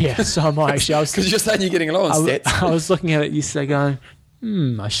 actually. Yeah, so am I, actually. Because you're saying you're getting along on stats. I was looking at it yesterday going,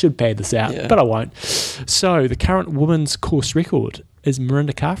 I should pad this out, but I won't. So the current women's course record is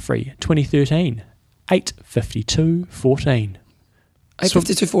Mirinda Carfrey, 2013, 8:52.14.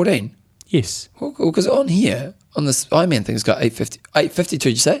 8:52.14? Yes. Well, because on here, on this Ironman thing, it's got 8:52, did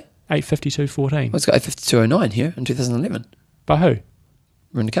you say? 8:52.14. Well, it's got 8:52.09 here in 2011. By who?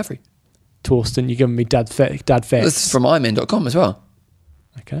 Mirinda Carfrey. Torsten, you're giving me dud facts. This is from Ironman.com as well.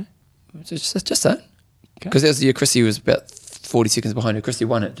 Okay. Just that. Because that was the year Chrissy was about 40 seconds behind her. Chrissy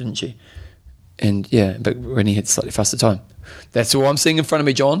won it, didn't she? And yeah, but Rennie had slightly faster time. That's all I'm seeing in front of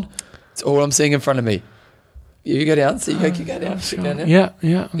me, John. That's all I'm seeing in front of me. You go down. So you go down. Sit down now. Yeah.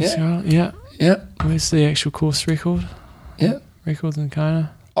 Where's the actual course record? Yeah. Records in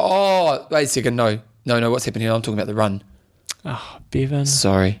Kona. Oh, wait a second. No. What's happening here? I'm talking about the run. Oh, Bevan.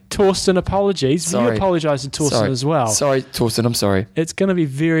 Sorry. Torsten, apologies. Sorry. You apologise to Torsten as well. Sorry, Torsten, I'm sorry. It's going to be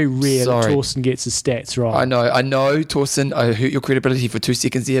very rare that Torsten gets his stats right. I know, Torsten, I hurt your credibility for 2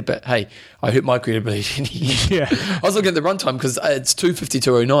 seconds there, but hey, I hurt my credibility. Yeah. I was looking at the run time because it's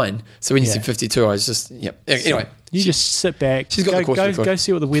 2:52.09. So when you said 52, I was just, Anyway. You just sit back. She's got the course record. Go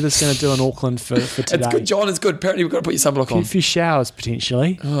see what the weather's going to do in Auckland for today. It's good, John. It's good. Apparently, we've got to put your sunblock on. A few showers,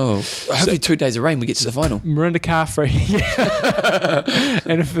 potentially. Oh, hopefully 2 days of rain, we get to the final. Mirinda Carfrey. Yeah.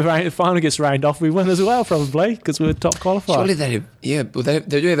 And if the final gets rained off, we win as well, probably, because we're top qualified. Surely they do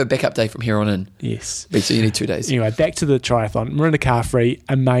have a backup day from here on in. Yes. So you need 2 days. Anyway, back to the triathlon. Mirinda Carfrey,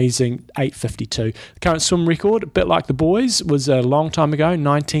 amazing, 8:52. The current swim record, a bit like the boys, was a long time ago,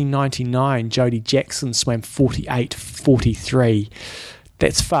 1999. Jodie Jackson swam 48:43.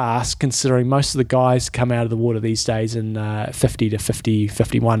 That's fast, considering most of the guys come out of the water these days in 50 to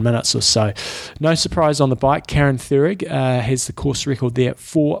 51 minutes or so. No surprise on the bike. Karen Thurig has the course record there at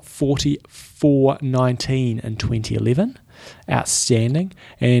 4:44.19 in 2011. Outstanding.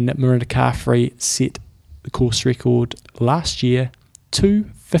 And Mirinda Carfrey set the course record last year,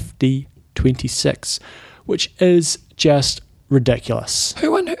 2:50.26, which is just ridiculous.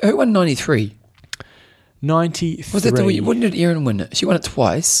 Who won 93? 93. Was that when did Erin win it? She won it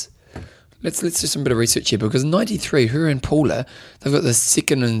twice. Let's do some bit of research here, because 93, her and Paula, they've got the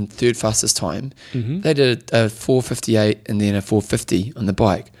second and third fastest time. Mm-hmm. They did a 4:58 and then a 4:50 on the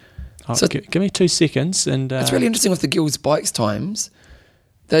bike. So give me 2 seconds. And it's really interesting with the girls' bikes times.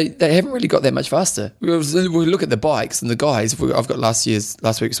 They haven't really got that much faster. We look at the bikes and the guys. I've got last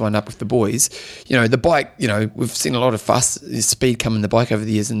week's one up with the boys. The bike. We've seen a lot of fast speed come in the bike over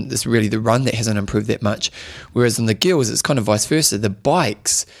the years, and it's really the run that hasn't improved that much. Whereas in the girls, it's kind of vice versa. The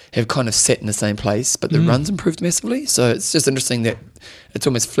bikes have kind of sat in the same place, but the run's improved massively. So it's just interesting that it's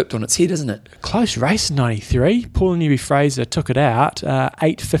almost flipped on its head, isn't it? Close race in 93. Paula Newby-Fraser took it out,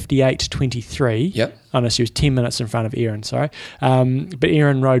 8:58.23. Yep. Oh no, she was 10 minutes in front of Erin, sorry. But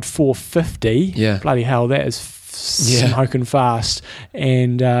Erin rode 4:50. Yeah. Bloody hell, that is smoking fast.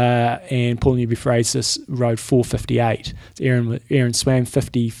 And Paula Newby-Fraser rode 4:58. Erin swam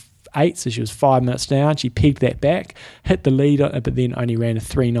 58, so she was 5 minutes down. She pegged that back, hit the lead, but then only ran a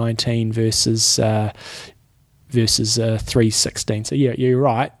 3:19 versus 3:16. So yeah, you're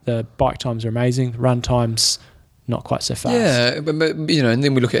right. The bike times are amazing. The run times not quite so fast. Yeah, but and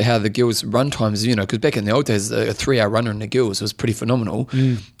then we look at how the girls' run times. Because back in the old days, a 3-hour runner in the girls was pretty phenomenal.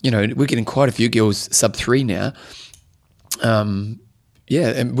 We're getting quite a few girls sub 3 now.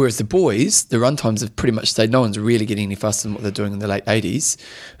 Yeah, and whereas the boys, the run times have pretty much stayed. No one's really getting any faster than what they're doing in the late 80s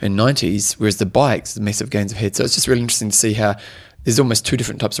and 90s, whereas the bikes, the massive gains have had. So it's just really interesting to see how there's almost two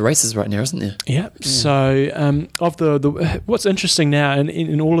different types of races right now, isn't there? Yeah. So of the what's interesting now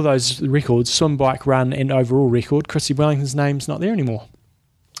in all of those records, swim, bike, run, and overall record, Chrissie Wellington's name's not there anymore.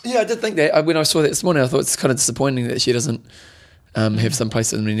 Yeah, I did think that. When I saw that this morning, I thought it's kind of disappointing that she doesn't have some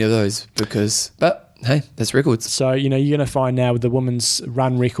place in any of those but hey, that's records. So, you're going to find now with the women's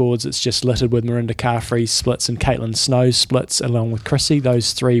run records, it's just littered with Mirinda Carfrey's splits and Caitlin Snow's splits along with Chrissie.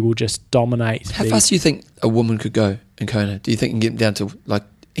 Those three will just dominate. How fast do you think a woman could go in Kona? Do you think you can get down to like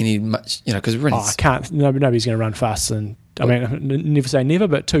any much, because I can't, nobody's going to run faster than, I mean, never say never,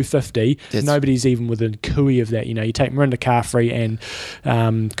 but 250, nobody's even within cooey of that. You take Mirinda Carfrey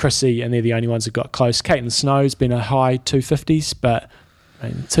and Chrissie, and they're the only ones that got close. Caitlin Snow's been a high 250s, but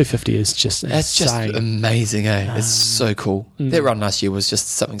 250 is just insane. That's just amazing, eh? It's so cool. That run last year was just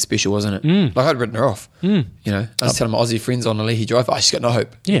something special, wasn't it? Like I'd written her off. I was telling my Aussie friends on the Leahy Drive, she's got no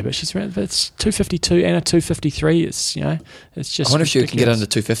hope. Yeah, but she's around. It's 252 and a 253. It's it's just. I wonder if she can get ridiculous. under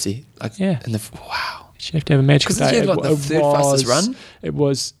 250. Like, yeah. Wow. She'd have to have a magical day. Because she had like the third fastest run. It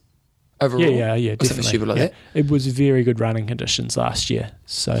was. Overall, yeah, definitely. Stupid like that. It was very good running conditions last year.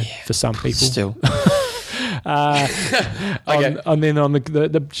 So for some people, still. Okay. And then on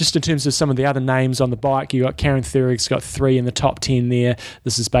the just in terms of some of the other names on the bike, you got Karen Thurig's got 3 in the top 10 there.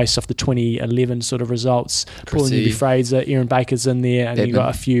 This is based off the 2011 sort of results. Paula Newby-Fraser, Erin Baker's in there, and you got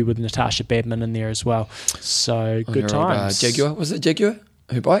a few with Natasha Badman in there as well. So good times. Jaguar, was it Jaguar?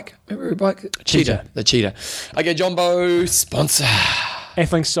 Her bike? Remember her bike? Cheetah. The Cheetah. Okay, Jumbo sponsor.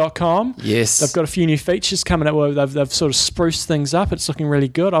 Athlinks.com. Yes. They've got a few new features coming up where they've sort of spruced things up. It's looking really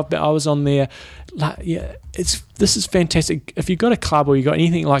good. I was on there. This is fantastic. If you've got a club or you've got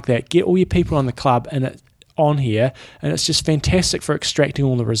anything like that, get all your people on the club and on here, and it's just fantastic for extracting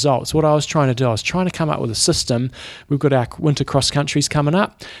all the results. What I was trying to do, I was trying to come up with a system. We've got our winter cross countries coming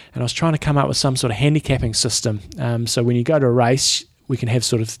up, and I was trying to come up with some sort of handicapping system. So when you go to a race, we can have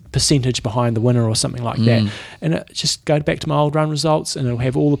sort of percentage behind the winner or something like that. And it just go back to my old run results, and it'll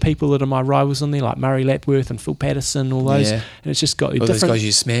have all the people that are my rivals on there, like Murray Lapworth and Phil Patterson, all those. And it's just got all those guys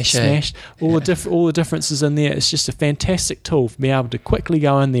you smashed. All the differences in there. It's just a fantastic tool for being able to quickly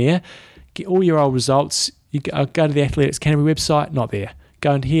go in there, get all your old results. You go to the Athletics Canterbury website, not there.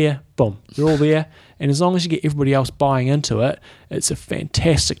 Go into here, boom, they're all there. And as long as you get everybody else buying into it, it's a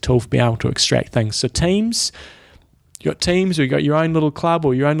fantastic tool for being able to extract things. So teams. You got teams, or you got your own little club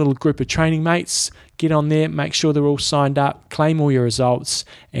or your own little group of training mates. Get on there, make sure they're all signed up, claim all your results,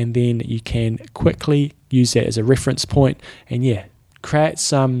 and then you can quickly use that as a reference point and create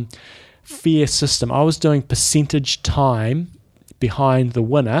some fair system. I was doing percentage time behind the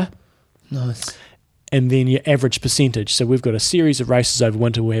winner. Nice. And then your average percentage. So we've got a series of races over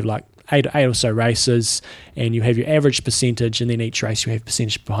winter. We have like eight or so races, and you have your average percentage, and then each race you have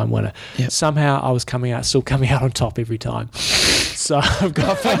percentage behind winner. Yep. Somehow I was still coming out on top every time. So I've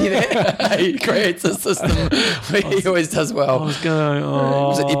got funny that he creates a system where he always does well. I was going,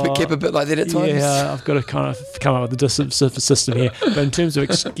 was it Epic kept a bit like that at times? Yeah, I've got to kind of come up with a system here. But in terms of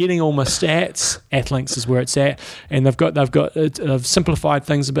getting all my stats, Athlinks is where it's at, and they've simplified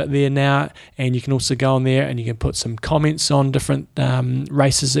things a bit there now, and you can also go on there and you can put some comments on different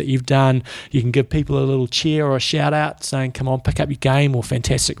races that you've done. You can give people a little cheer or a shout out saying, come on, pick up your game, or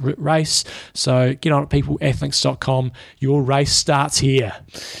fantastic race. So get on it, people, athlinks.com. Your race starts here.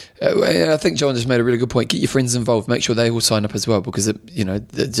 I think John just made a really good point. Get your friends involved. Make sure they all sign up as well, because it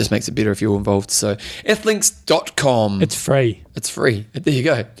just makes it better if you're all involved. So athlinks.com. It's free. It's free. There you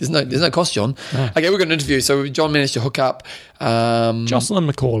go. There's no cost, John. No. Okay, we've got an interview. So John managed to hook up Jocelyn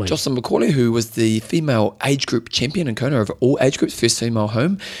McCauley. Who was the female age group champion in Kona over all age groups, first female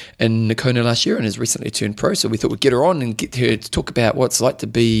home in Kona last year, and has recently turned pro. So we thought we'd get her on and get her to talk about what it's like to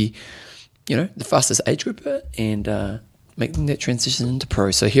be, the fastest age grouper and making that transition into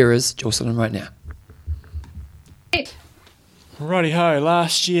pro. So here is Jocelyn right now. Righty-ho,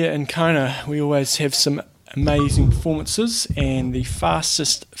 last year in Kona we always have some amazing performances, and the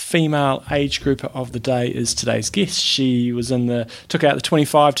fastest female age grouper of the day is today's guest. She was took out the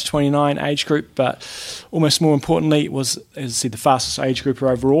 25 to 29 age group, but almost more importantly was, as I said, the fastest age grouper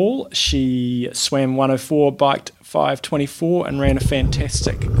overall. She swam 104, biked 5:24, and ran a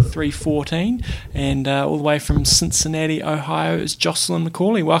fantastic 3:14. And all the way from Cincinnati, Ohio, is Jocelyn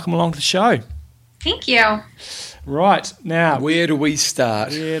McCauley. Welcome along to the show. Thank you. Right, now... Where do we start?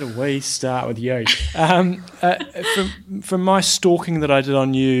 With you? From my stalking that I did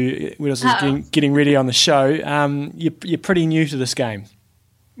on you when I was getting ready on the show, you're pretty new to this game.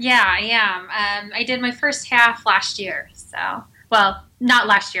 Yeah, I am. I did my first half last year. So, well, not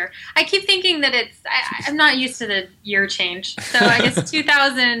last year. I keep thinking that I'm not used to the year change. So I guess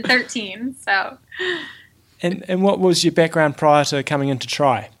 2013. So. And what was your background prior to coming into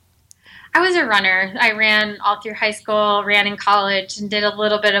Tri? I was a runner. I ran all through high school, ran in college, and did a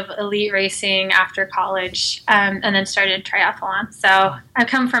little bit of elite racing after college, and then started triathlon. So I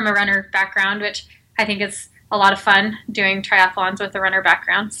come from a runner background, which I think is a lot of fun doing triathlons with a runner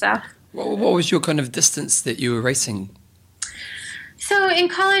background. So, what was your kind of distance that you were racing? So in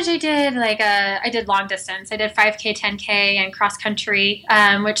college, I did long distance. I did 5K, 10K, and cross country,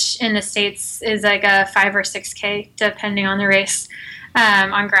 which in the States is like a 5 or 6K, depending on the race,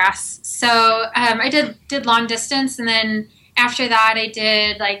 on grass. So I did long distance, and then after that, I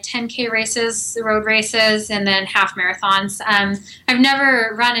did like 10K races, road races, and then half marathons. I've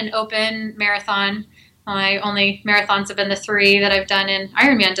never run an open marathon. My only marathons have been the 3 that I've done in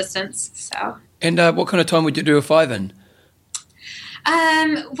Ironman distance. So. And what kind of time would you do a 5 in?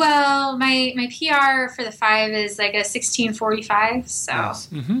 Well, my PR for the 5 is like a 16:45. So. Nice.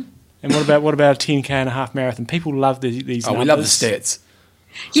 Mm-hmm. And what about a 10K and a half marathon? People love these numbers. We love the stats.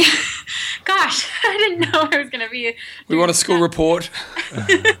 Yeah. Gosh, I didn't know I was going to be. We want a school report.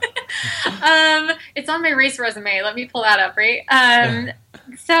 It's on my race resume. Let me pull that up, right?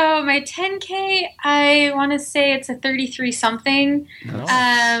 So my 10K, I want to say it's a 33 something. Nice.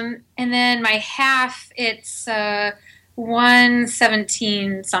 And then my half, it's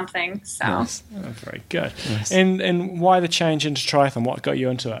 117 something. So. Nice. Oh, very good. Nice. And why the change into triathlon? What got you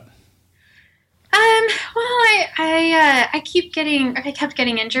into it? Well, I kept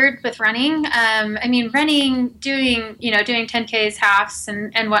getting injured with running. I mean, running, doing 10Ks, halves,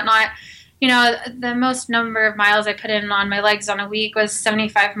 and whatnot. You know, the most number of miles I put in on my legs on a week was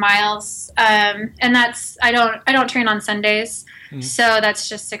 75 miles. And that's, I don't train on Sundays. Mm-hmm. So that's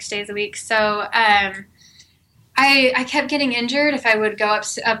just 6 days a week. So, I kept getting injured if I would go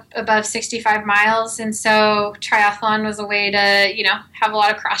up above 65 miles. And so triathlon was a way to, have a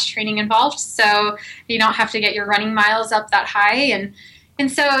lot of cross training involved. So you don't have to get your running miles up that high.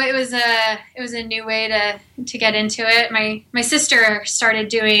 And so it was a new way to get into it. My sister started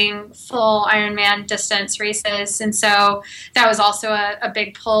doing full Ironman distance races. And so that was also a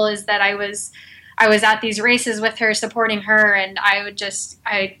big pull, is that I was at these races with her, supporting her, and I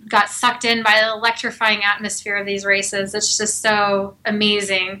got sucked in by the electrifying atmosphere of these races. It's just so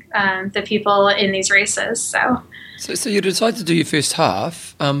amazing, the people in these races. So you decided to do your first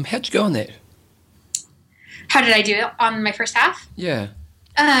half. How'd you go on that? How did I do it on my first half? Yeah.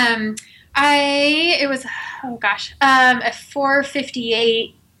 It was a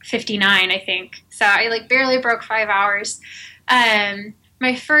 4:58:59, I think. So I barely broke 5 hours. My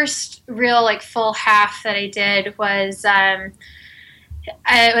first real full half that I did was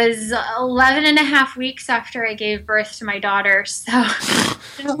it was 11 and a half weeks after I gave birth to my daughter. So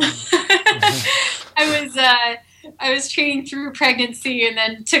I was training through pregnancy, and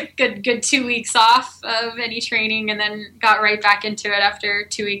then took good 2 weeks off of any training, and then got right back into it after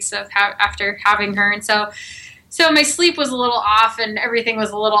 2 weeks after having her. And so my sleep was a little off, and everything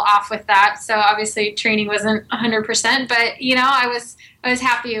was a little off with that. So obviously training wasn't 100%, but I was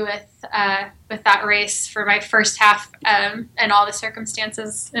happy with that race for my first half, and all the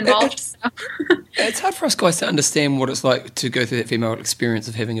circumstances involved. It's hard for us guys to understand what it's like to go through that female experience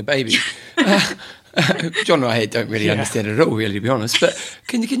of having a baby. John and I don't really understand it at all, really, to be honest. But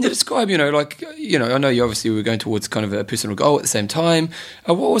can you describe, I know you obviously were going towards kind of a personal goal at the same time.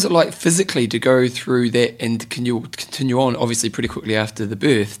 What was it like physically to go through that, and can you continue on, obviously, pretty quickly after the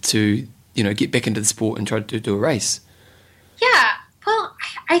birth to, get back into the sport and try to do a race? Yeah. Well,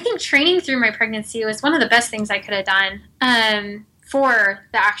 I think training through my pregnancy was one of the best things I could have done for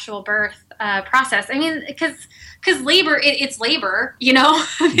the actual birth process. I mean, because labor, it's labor,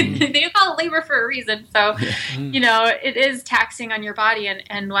 Mm. They call it labor for a reason. So, it is taxing on your body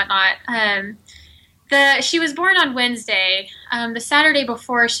and whatnot. She was born on Wednesday. The Saturday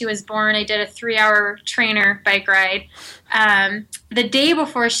before she was born, I did a 3-hour trainer bike ride. The day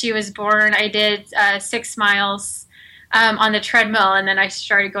before she was born, I did 6 miles on the treadmill, and then I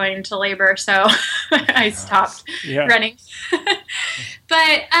started going into labor, so I stopped running.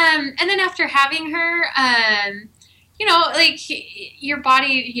 But and then after having her, your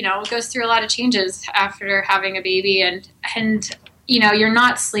body, goes through a lot of changes after having a baby, and you're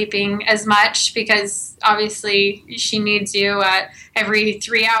not sleeping as much, because obviously she needs you at every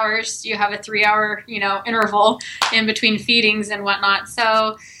 3 hours. You have a 3-hour, interval in between feedings and whatnot.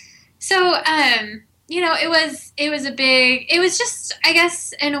 So it was just, I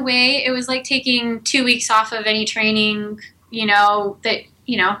guess, in a way, it was like taking 2 weeks off of any training, that,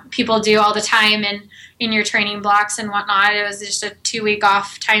 people do all the time in your training blocks and whatnot. It was just a 2-week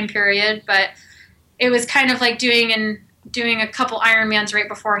off time period, but it was kind of like doing a couple Ironmans right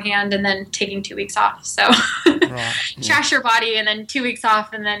beforehand and then taking 2 weeks off. So Right. trash your body and then 2 weeks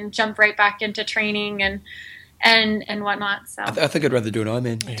off and then jump right back into training and whatnot. So I think I'd rather do an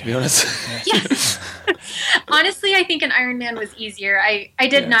Ironman, to be honest. yes. Honestly, I think an Ironman was easier. I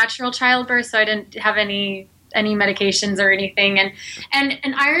did natural childbirth, so I didn't have any medications or anything. And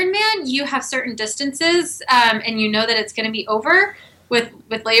an Ironman, you have certain distances, and you know that it's going to be over. With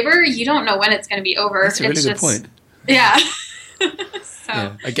labor, you don't know when it's going to to be over. That's a really good point. Yeah.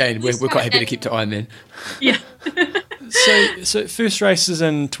 Yeah. Again, we're quite happy to keep to Ironman. Yeah. So first race is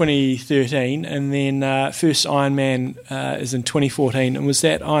in 2013, and then first Ironman is in 2014. And was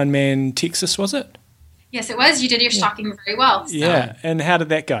that Ironman Texas, was it? Yes, it was. You did your stalking very well. So. Yeah. And how did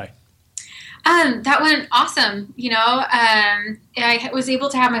that go? That went awesome. I was able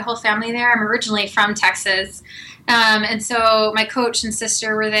to have my whole family there. I'm originally from Texas. And so my coach and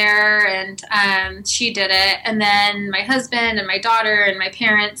sister were there, and she did it. And then my husband and my daughter and my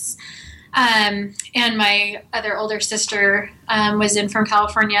parents, and my other older sister was in from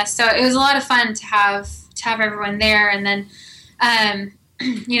California. So it was a lot of fun to have everyone there. And then,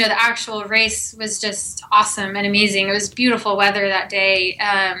 the actual race was just awesome and amazing. It was beautiful weather that day.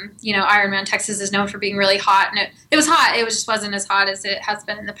 Ironman Texas is known for being really hot, and it was hot. It just wasn't as hot as it has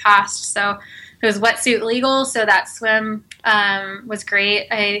been in the past. So it was wetsuit legal, so that swim was great.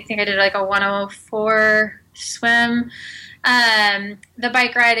 I think I did like a 104 swim. The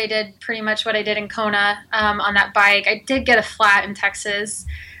bike ride, I did pretty much what I did in Kona on that bike. I did get a flat in Texas,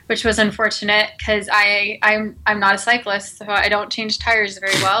 which was unfortunate because I'm not a cyclist, so I don't change tires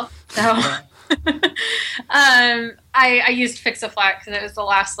very well. So I used Fix-A-Flat because it was the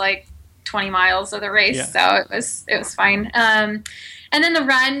last 20 miles of the race, so it was fine. And then the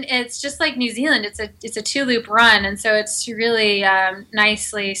run, it's just like New Zealand. It's a 2-loop run, and so it's really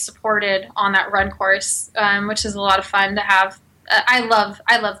nicely supported on that run course, which is a lot of fun to have. I love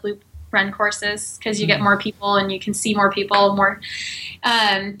loop run courses because you get more people and you can see more people more.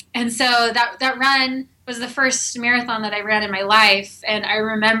 And so that run was the first marathon that I ran in my life, and I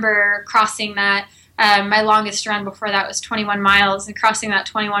remember crossing that. My longest run before that was 21 miles, and crossing that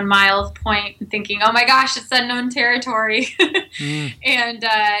 21-mile point and thinking, oh my gosh, it's unknown territory. And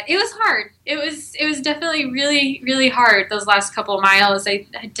it was hard. It was definitely really, really hard those last couple of miles. I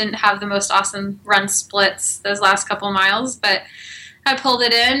didn't have the most awesome run splits those last couple of miles, but I pulled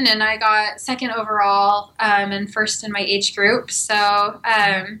it in, and I got second overall and first in my age group. So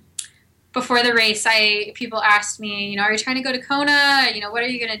before the race, people asked me, are you trying to go to Kona? What are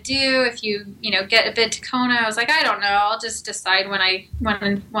you going to do if you get a bid to Kona? I was like, I don't know. I'll just decide when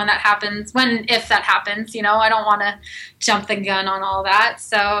that happens, if that happens. I don't want to jump the gun on all that.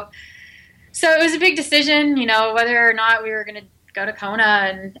 So it was a big decision, whether or not we were going to go to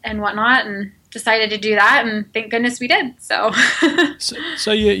Kona and whatnot, and decided to do that, and thank goodness we did. So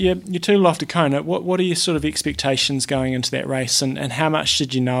you're 2 off to Kona. What are your sort of expectations going into that race, and how much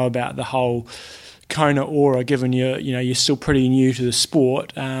did you know about the whole Kona aura, given you're still pretty new to the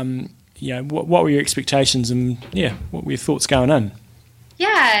sport? What were your expectations, and what were your thoughts going in?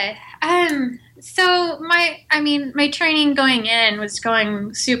 Yeah. So my training going in was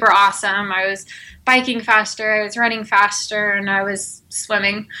going super awesome. I was biking faster, I was running faster, and I was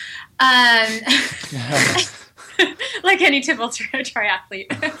swimming. Like any typical triathlete.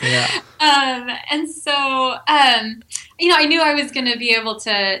 Yeah. And so, I knew I was going to be able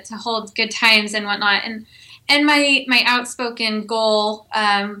to hold good times and whatnot. And my outspoken goal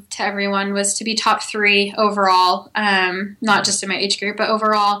to everyone was to be top 3 overall, not just in my age group, but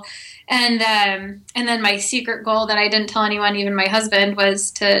overall. And then my secret goal that I didn't tell anyone, even my husband,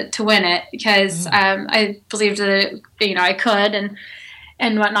 was to win it, because I believed that I could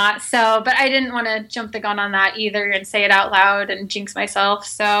and whatnot. So, but I didn't want to jump the gun on that either and say it out loud and jinx myself.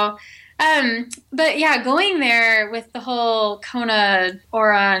 So, but yeah, going there with the whole Kona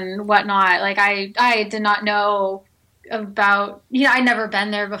aura and whatnot, I did not know about, I'd never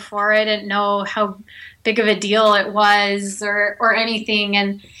been there before. I didn't know how big of a deal it was or anything.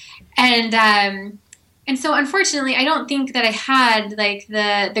 And so unfortunately, I don't think that I had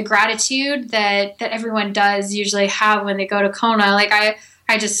the gratitude that everyone does usually have when they go to Kona.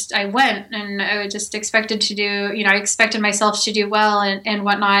 I went, and I just expected to do, I expected myself to do well and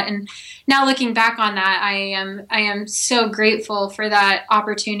whatnot. And now looking back on that, I am so grateful for that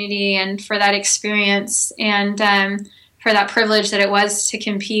opportunity and for that experience and for that privilege that it was to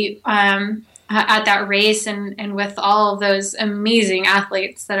compete at that race and with all of those amazing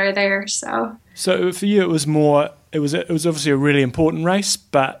athletes that are there. So for you, it was more it was obviously a really important race,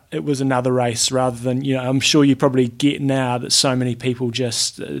 but it was another race rather than, I'm sure you probably get now that so many people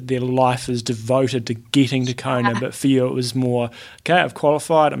just, their life is devoted to getting to Kona, but for you it was more, okay, I've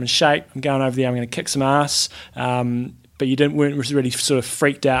qualified, I'm in shape, I'm going over there, I'm going to kick some ass, but you weren't really sort of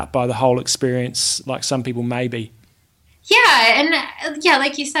freaked out by the whole experience like some people may be. Yeah, and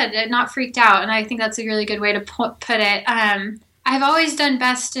like you said, not freaked out, and I think that's a really good way to put it. I've always done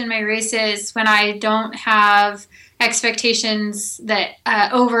best in my races when I don't have expectations that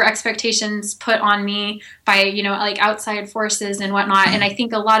over expectations put on me by like outside forces and whatnot. And I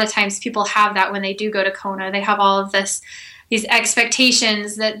think a lot of times people have that when they do go to Kona. They have all of these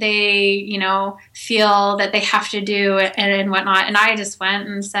expectations that they feel that they have to do and whatnot. And I just went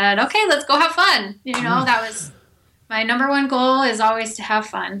and said, okay, let's go have fun. That was my number one goal, is always to have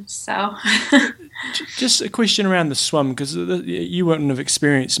fun. So. Just a question around the swim, because you wouldn't have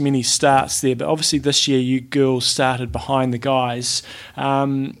experienced many starts there, but obviously this year you girls started behind the guys.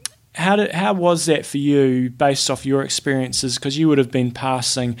 How was that for you, based off your experiences? Because you would have been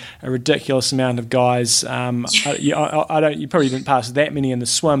passing a ridiculous amount of guys. You probably didn't pass that many in the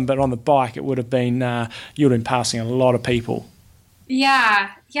swim, but on the bike it would have been you would have been passing a lot of people. Yeah.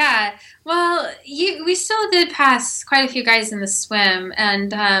 Well, we still did pass quite a few guys in the swim,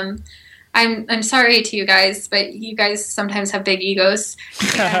 and I'm sorry to you guys, but you guys sometimes have big egos.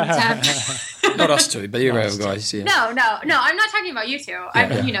 And, not us two, but you guys. Yeah. No, I'm not talking about you two.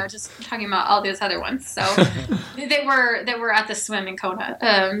 I'm just talking about all those other ones. So that were at the swim in Kona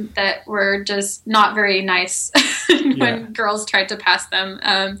that were just not very nice when girls tried to pass them.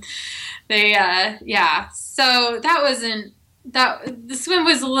 So that wasn't. The swim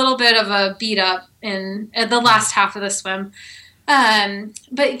was a little bit of a beat up in the last half of the swim.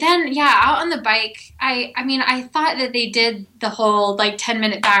 But then, out on the bike, I thought that they did the whole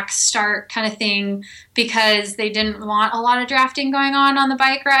 10-minute back start kind of thing because they didn't want a lot of drafting going on the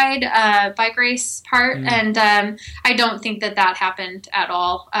bike race part. And, I don't think that happened at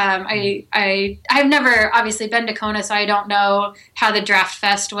all. I've never obviously been to Kona, so I don't know how the draft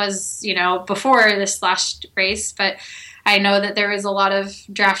fest was, before this last race, but I know that there was a lot of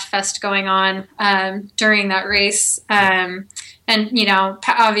draft fest going on, during that race. And,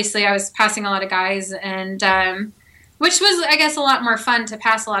 obviously I was passing a lot of guys, and which was, I guess, a lot more fun to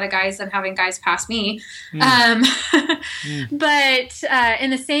pass a lot of guys than having guys pass me. But in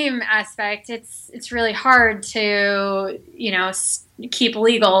the same aspect, it's really hard to, keep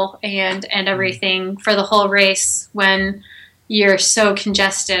legal and everything for the whole race when you're so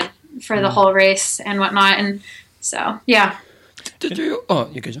congested for the whole race and whatnot. And so, yeah. Did you? Oh,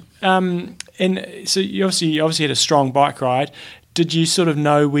 you go, John. And so you obviously had a strong bike ride. Did you sort of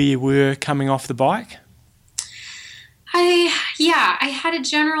know where you were coming off the bike? I had a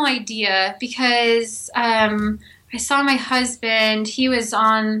general idea because I saw my husband. He was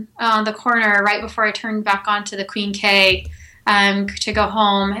on the corner right before I turned back onto the Queen K to go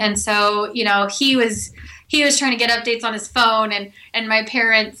home, and so he was trying to get updates on his phone, and my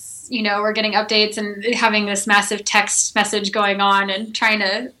parents were getting updates and having this massive text message going on and trying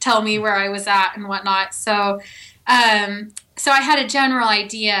to tell me where I was at and whatnot. So I had a general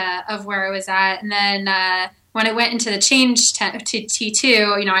idea of where I was at. And then when I went into the change to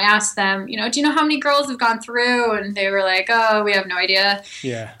T2, I asked them, do you know how many girls have gone through? And they were like, oh, we have no idea.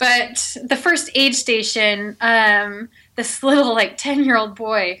 Yeah. But the first aid station, this little 10-year-old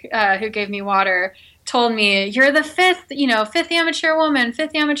boy who gave me water told me, you're the fifth amateur woman.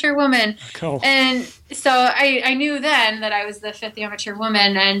 Cool. And so I knew then that I was the fifth amateur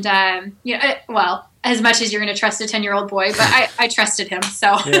woman, and well, as much as you're going to trust a 10-year-old boy, but I trusted him.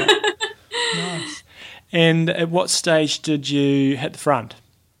 So. Yeah. Nice. And at what stage did you hit the front?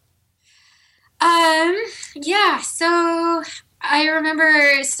 So I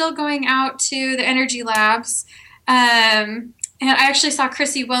remember still going out to the energy labs. And I actually saw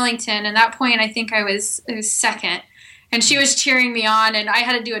Chrissy Wellington. At that point, I think it was second. And she was cheering me on, and I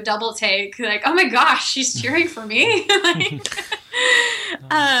had to do a double take. Oh my gosh, she's cheering for me.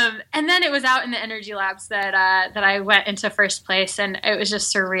 And then it was out in the energy labs that I went into first place, and it was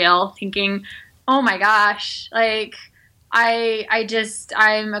just surreal thinking, oh my gosh, I'm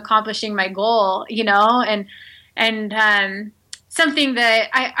accomplishing my goal, and something that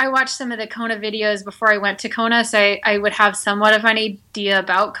I watched some of the Kona videos before I went to Kona, so I would have somewhat of an idea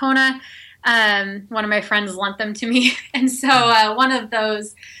about Kona. One of my friends lent them to me, and so one of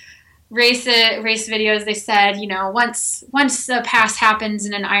those race videos, they said, once a pass happens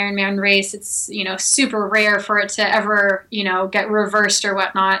in an Ironman race, it's super rare for it to ever get reversed or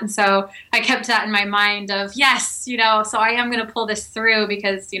whatnot. And so I kept that in my mind of so I am going to pull this through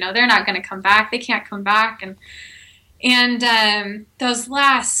because they're not going to come back, they can't come back. And those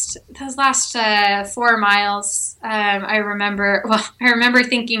last 4 miles, I remember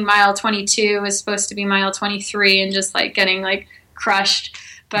thinking mile 22 was supposed to be mile 23 and just like getting like crushed.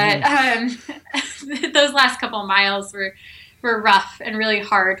 But those last couple of miles were rough and really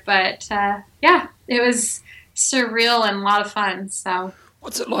hard. But yeah, it was surreal and a lot of fun. So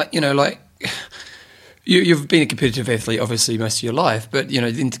what's it like? You've been a competitive athlete obviously most of your life, but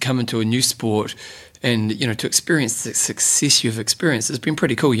then to come into a new sport and to experience the success you've experienced has been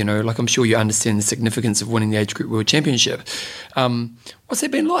pretty cool. Like I'm sure you understand the significance of winning the age group world championship. What's that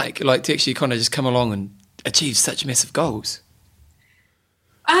been like to actually kind of just come along and achieve such massive goals?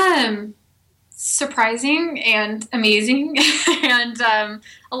 Surprising and amazing and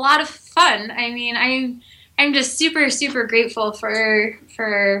a lot of fun. I mean, I'm just super, super grateful for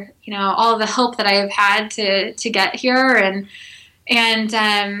all the help that I've had to get here, and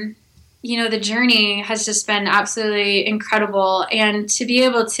the journey has just been absolutely incredible. And to be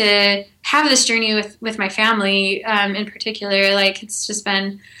able to have this journey with my family in particular, like it's just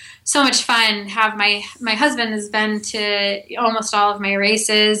been so much fun. Have my husband has been to almost all of my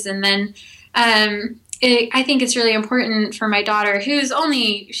races, and then I think it's really important for my daughter,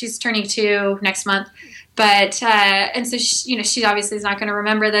 she's turning 2 next month. But, and so, she obviously is not going to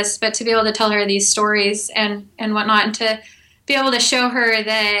remember this, but to be able to tell her these stories and whatnot, and to be able to show her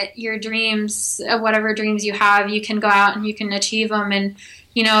that your dreams, whatever dreams you have, you can go out and you can achieve them. And,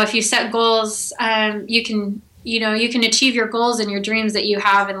 if you set goals, you can achieve your goals and your dreams that you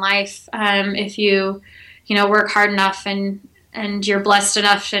have in life. If you, work hard enough and you're blessed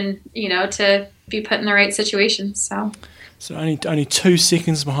enough and, to be put in the right situations. So only 2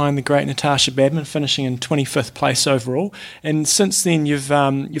 seconds behind the great Natasha Badman, finishing in 25th place overall. And since then,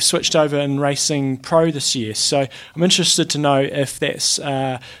 you've switched over and racing pro this year. So I'm interested to know if that's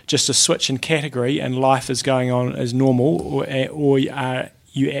just a switch in category and life is going on as normal, or are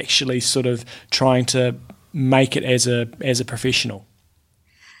you actually sort of trying to make it as a professional?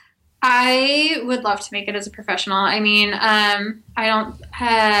 I would love to make it as a professional. I mean,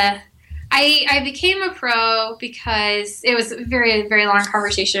 I became a pro because it was a very, very long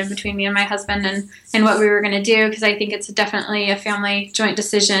conversation between me and my husband and what we were going to do, because I think it's definitely a family joint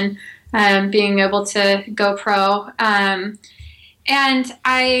decision, being able to go pro. And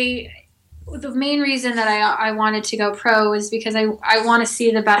the main reason that I wanted to go pro was because I want to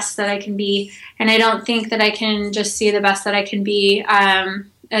see the best that I can be. And I don't think that I can just see the best that I can be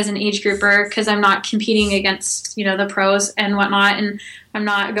as an age grouper, because I'm not competing against, the pros and whatnot, and I'm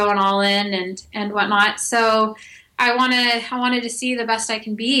not going all in and whatnot. So I wanted to see the best I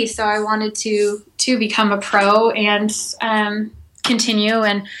can be. So I wanted to become a pro and continue.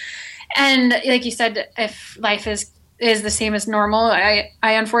 And like you said, if life is the same as normal, I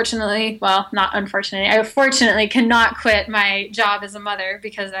unfortunately, well, not unfortunately, I fortunately cannot quit my job as a mother,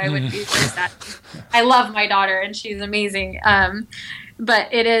 because I would be very sad. I love my daughter and she's amazing.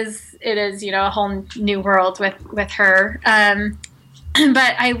 But it is, a whole new world with her.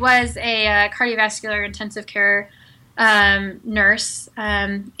 But I was a cardiovascular intensive care nurse,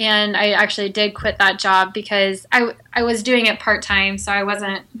 and I actually did quit that job because I was doing it part-time, so I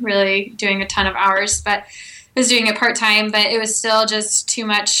wasn't really doing a ton of hours, but I was doing it part-time, but it was still just too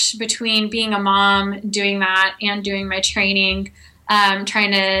much between being a mom, doing that, and doing my training.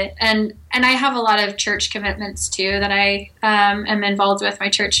 Trying to, and I have a lot of church commitments too that I am involved with my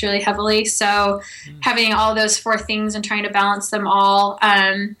church really heavily. So having all those 4 things and trying to balance them all,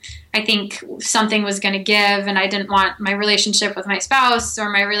 I think something was going to give, and I didn't want my relationship with my spouse or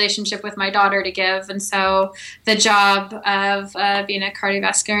my relationship with my daughter to give. And so the job of being a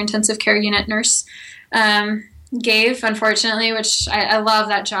cardiovascular intensive care unit nurse gave, unfortunately, which I love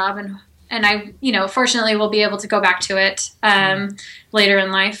that job, and I, fortunately will be able to go back to it later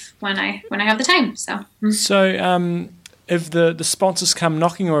in life when I have the time. So if the sponsors come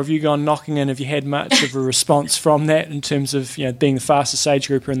knocking, or have you gone knocking, and have you had much of a response from that in terms of being the fastest age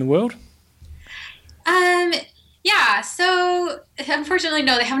grouper in the world? Yeah. So unfortunately,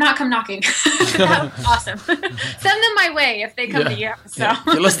 no, they have not come knocking. That was awesome. Send them my way if they come to you. So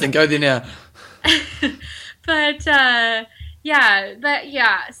you're listening. Go there now. But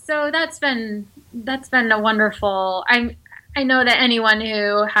so that's been a wonderful. I know that anyone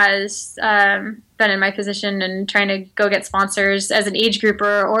who has been in my position and trying to go get sponsors as an age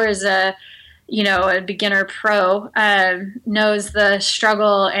grouper or as a beginner pro knows the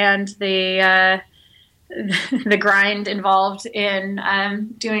struggle and the grind involved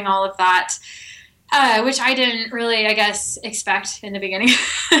in doing all of that, which I didn't really, I guess, expect in the beginning.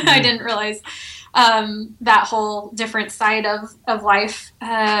 I didn't realize that whole different side of life,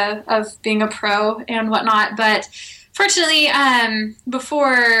 of being a pro and whatnot. But Fortunately,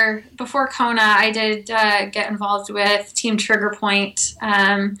 before Kona, I did get involved with Team Trigger Point.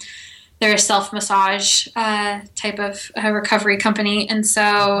 They're a self-massage type of recovery company, and so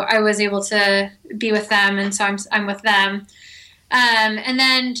I was able to be with them, and so I'm with them. And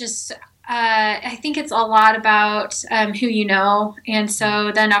then just I think it's a lot about who you know, and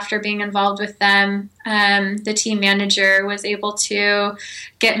so then after being involved with them, the team manager was able to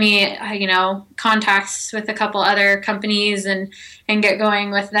get me contacts with a couple other companies and get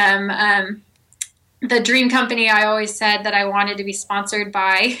going with them. The dream company I always said that I wanted to be sponsored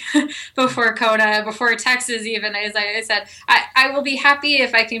by before Kona, before Texas even, as I said, I will be happy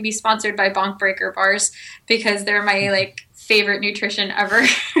if I can be sponsored by Bonk Breaker bars, because they're my favorite nutrition ever.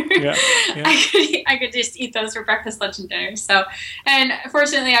 Yeah. I could just eat those for breakfast, lunch, and dinner. So, and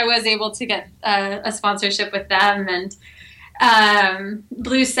fortunately I was able to get a sponsorship with them, and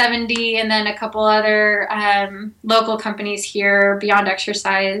Blue 70, and then a couple other local companies here, Beyond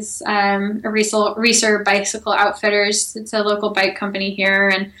Exercise, Reeser Bicycle Outfitters, it's a local bike company here,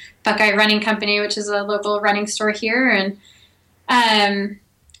 and Buckeye Running Company, which is a local running store here, and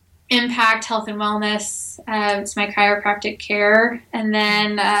Impact Health and Wellness, it's my chiropractic care, and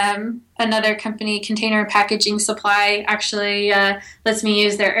then another company, Container Packaging Supply, actually lets me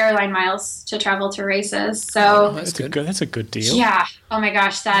use their airline miles to travel to races. So that's a good deal. Yeah. Oh my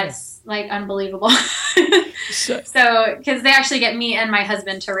gosh, that's unbelievable. So because they actually get me and my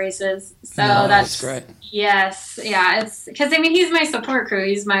husband to races, so that's great. Yes, yeah. It's because he's my support crew.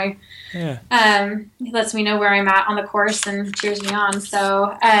 He's my he lets me know where I'm at on the course and cheers me on.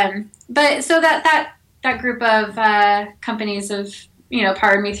 So but so that group of companies have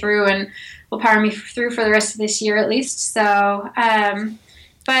powered me through and will power me through for the rest of this year at least. So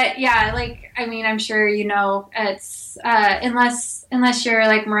but yeah, I'm sure it's unless you're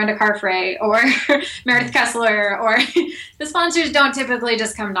like Miranda Carfrey or Meredith Kessler, or the sponsors don't typically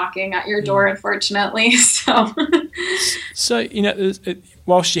just come knocking at your door, unfortunately. So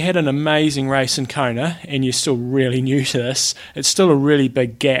whilst you had an amazing race in Kona and you're still really new to this, it's still a really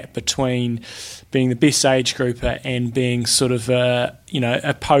big gap between being the best age grouper and being sort of a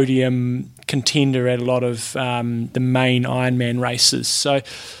podium contender at a lot of the main Ironman races. So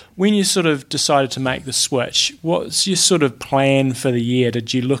when you sort of decided to make the switch, what's your sort of plan for the year?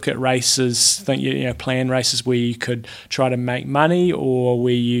 Did you look at races, plan races where you could try to make money, or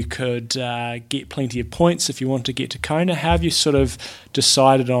where you could get plenty of points if you want to get to Kona? How have you sort of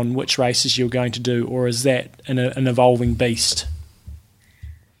decided on which races you're going to do, or is that an evolving beast?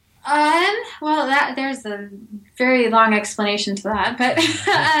 Well, there's a very long explanation to that, but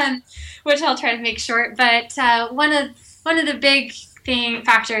which I'll try to make short. But one of the big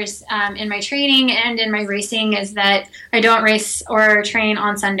factors in my training and in my racing is that I don't race or train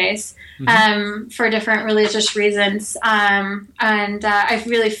on Sundays for different religious reasons, and I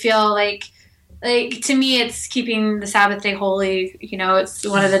really feel like to me it's keeping the Sabbath day holy. It's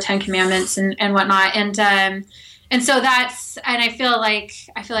one of the 10 Commandments and whatnot, and so I feel like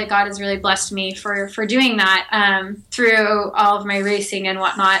God has really blessed me for doing that through all of my racing and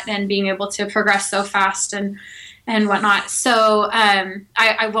whatnot, and being able to progress so fast and whatnot. So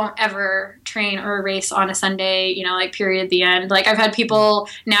I won't ever train or race on a Sunday, period, the end. I've had people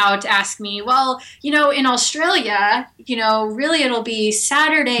now to ask me, well, in Australia, really it'll be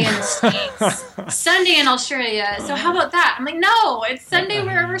Saturday in the States, Sunday in Australia. So how about that? I'm like, no, it's Sunday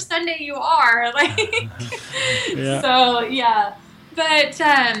wherever Sunday you are. Yeah. So, yeah. But,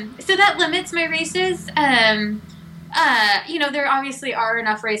 so that limits my races. There obviously are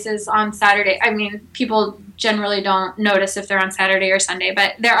enough races on Saturday. People generally don't notice if they're on Saturday or Sunday,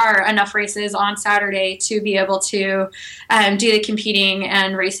 but there are enough races on Saturday to be able to do the competing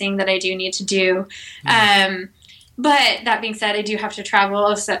and racing that I do need to do. But that being said, I do have to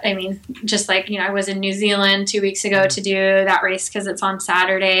travel. So, just I was in New Zealand 2 weeks ago to do that race because it's on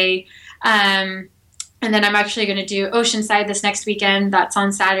Saturday. And then I'm actually going to do Oceanside this next weekend. That's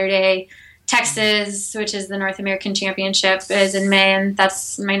on Saturday. Texas, which is the North American Championship, is in May, and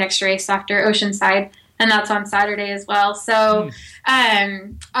that's my next race after Oceanside, and that's on Saturday as well. So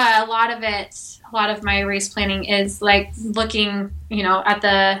a lot of my race planning is looking, at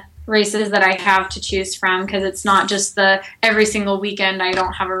the races that I have to choose from, because it's not just every single weekend I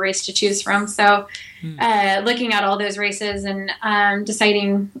don't have a race to choose from. So looking at all those races and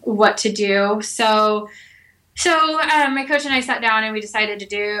deciding what to do. So my coach and I sat down and we decided to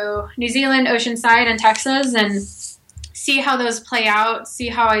do New Zealand, Oceanside, and Texas, and see how those play out, see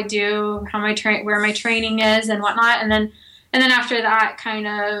how I do, where my training is and whatnot, and then after that kind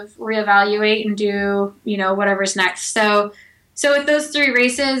of reevaluate and do, whatever's next. So So with those 3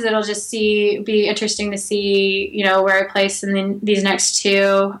 races, it'll just be interesting to see, you know, where I place in these next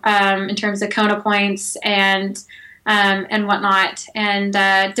 2 in terms of Kona points and whatnot. And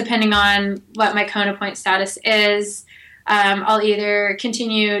depending on what my Kona point status is, I'll either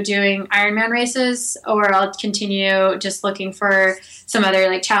continue doing Ironman races, or I'll continue just looking for some other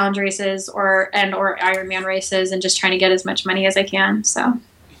like challenge races or Ironman races, and just trying to get as much money as I can. So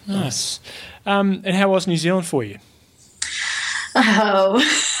nice. And how was New Zealand for you? Oh,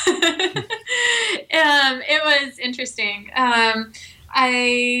 it was interesting.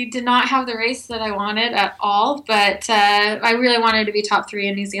 I did not have the race that I wanted at all, but I really wanted to be top 3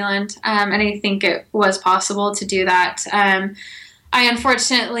 in New Zealand, and I think it was possible to do that. I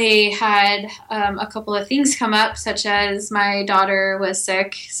unfortunately had a couple of things come up, such as my daughter was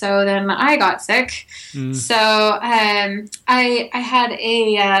sick, so then I got sick. So I had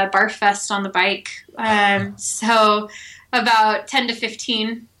a barf fest on the bike, so about 10 to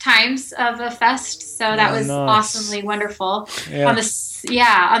 15 times of a fest, so that was nice. Awesomely wonderful. On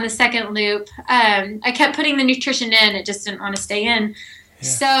the second loop, I kept putting the nutrition in, it just didn't want to stay in.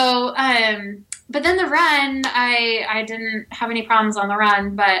 So but then the run, I didn't have any problems on the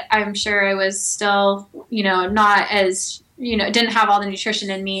run, but I'm sure I was still, you know, not as, you know, didn't have all the nutrition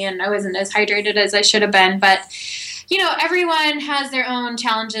in me, and I wasn't as hydrated as I should have been. But you know, everyone has their own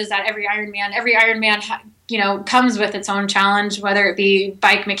challenges at every Ironman. Every Ironman you know, comes with its own challenge, whether it be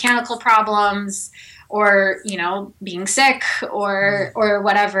bike mechanical problems or, you know, being sick or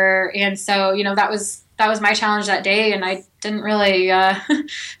whatever. And so, you know, that was my challenge that day, and I didn't really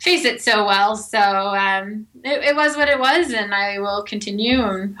face it so well. So it was what it was, and I will continue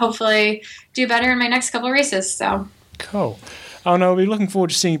and hopefully do better in my next couple of races. So cool. Oh no, we'll be looking forward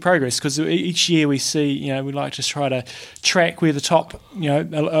to seeing progress, because each year we see, you know, we like to try to track where the top, you know,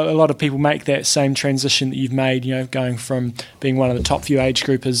 a lot of people make that same transition that you've made, you know, going from being one of the top few age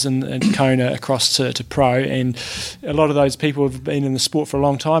groupers in Kona across to pro, and a lot of those people have been in the sport for a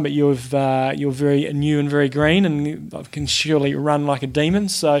long time, but you're very new and very green, and can surely run like a demon.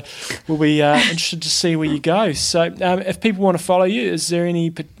 So we'll be interested to see where you go. So if people want to follow you, is there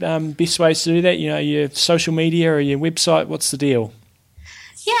any best ways to do that? You know, your social media or your website? What's the deal?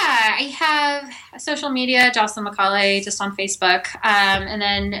 Yeah, I have social media, Jocelyn McCauley, just on Facebook. And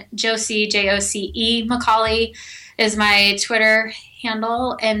then Josie, Joce McCauley is my Twitter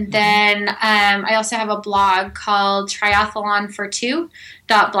handle. And then I also have a blog called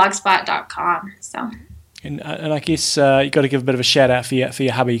triathlonfor2.blogspot.com. So. And I guess you got to give a bit of a shout out for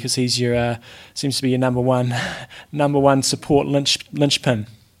your hubby, because he's your seems to be your number one support linchpin.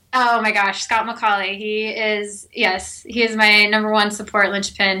 Oh my gosh, Scott McCauley. He is my number one support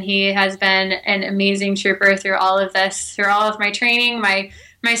linchpin. He has been an amazing trooper through all of this, through all of my training, my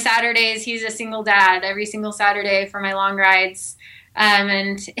Saturdays. He's a single dad every single Saturday for my long rides.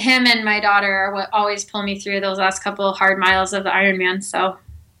 And him and my daughter are what always pull me through those last couple of hard miles of the Ironman. So,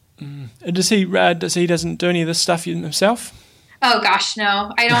 doesn't do any of this stuff himself? Oh gosh,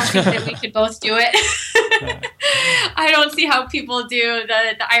 no. I don't think that we could both do it. I don't see how people do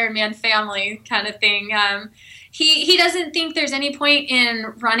the Ironman family kind of thing. He doesn't think there's any point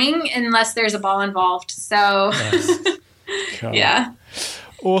in running unless there's a ball involved. So, cool. Yeah.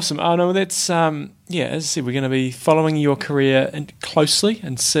 Awesome. Oh no, that's as I said, we're going to be following your career closely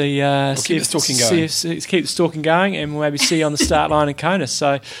and see keep the stalking going, and we'll maybe see you on the start line in Kona.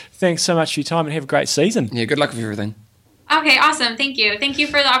 So, thanks so much for your time, and have a great season. Yeah, good luck with everything. Okay, awesome. Thank you. Thank you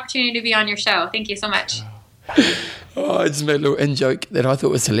for the opportunity to be on your show. Thank you so much. I just made a little in-joke that I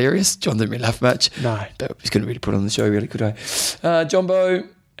thought was hilarious. John didn't really laugh much. No. But he's going to really put on the show, really, could I? Jumbo,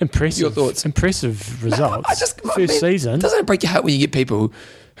 impressive. Your thoughts? Impressive results. First season. Doesn't it break your heart when you get people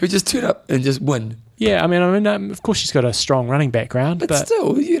who just turn up and just win? Yeah, I mean, of course she's got a strong running background. But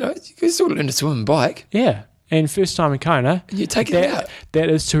still, you know, you can still learn to swim and bike. Yeah. And first time in Kona, you take it out. That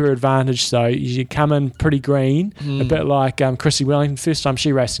is to her advantage. So you come in pretty green, a bit like Chrissy Wellington. First time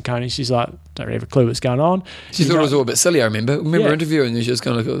she raced in Kona, she's like, don't really have a clue what's going on. She thought it was all a bit silly. I remember interviewing her. She was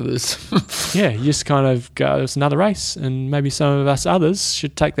kind of like this. Yeah, you just kind of go, it's another race, and maybe some of us others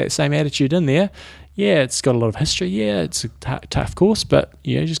should take that same attitude in there. Yeah, it's got a lot of history. Yeah, it's a tough course, but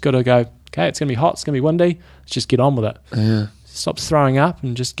you just got to go. Okay, it's going to be hot. It's going to be windy. Let's just get on with it. Yeah. Stop throwing up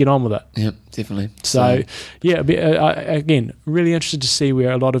and just get on with it. Yeah, definitely. So yeah, again, really interested to see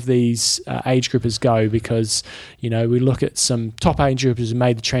where a lot of these age groupers go, because, you know, we look at some top age groupers who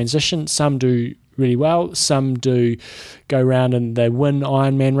made the transition. Some do really well. Some do go around and they win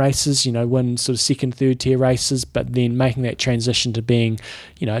Ironman races, win sort of second, third tier races, but then making that transition to being,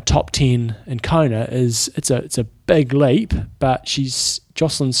 a top 10 in Kona it's a big leap, but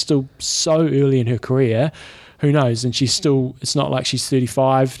Jocelyn's still so early in her career. Who knows? And she's still, it's not like she's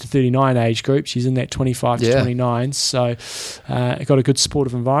 35 to 39 age group. She's in that 25 to 29. So got a good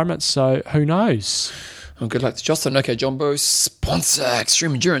supportive environment. So who knows? Well, good luck to Jocelyn. Okay, Jumbo sponsor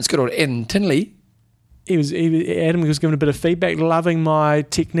Extreme Endurance. Good old Ed Tinley. Adam was giving a bit of feedback, loving my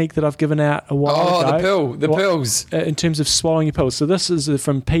technique that I've given out a while ago. The pills. In terms of swallowing your pills. So this is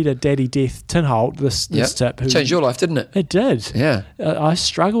from Peter Daddy Death Tinholt, this tip. It changed your life, didn't it? It did. Yeah. I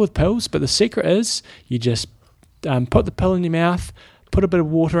struggle with pills, but the secret is you just put the pill in your mouth, put a bit of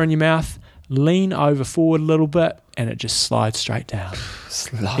water in your mouth, lean over forward a little bit, and it just slides straight down.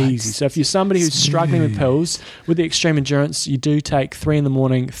 Easy. So if you're somebody who's struggling with pills, with the Extreme Endurance, you do take 3 in the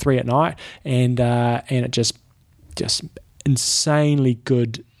morning, 3 at night, and it just insanely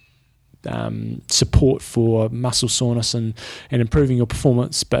good support for muscle soreness and improving your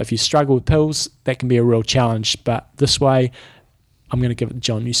performance. But if you struggle with pills, that can be a real challenge. But this way, I'm going to give it the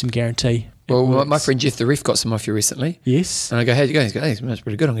John Newsom guarantee. Well, my friend Jeff the Ref got some off you recently. Yes. And I go, how'd you go? He's going, that's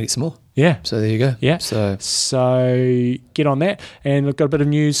pretty good. I'm going to get some more. Yeah. So there you go. Yeah. So get on that. And we've got a bit of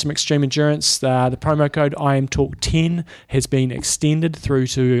news from Extreme Endurance. The promo code IMTalk10 has been extended through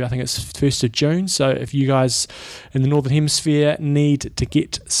to, I think it's 1st of June. So if you guys in the Northern Hemisphere need to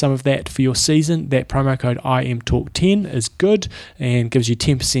get some of that for your season, that promo code IMTalk10 is good and gives you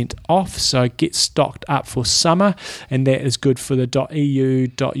 10% off. So get stocked up for summer. And that is good for the .eu,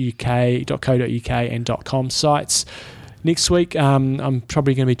 .uk, .co.uk and .com sites. Next week, I'm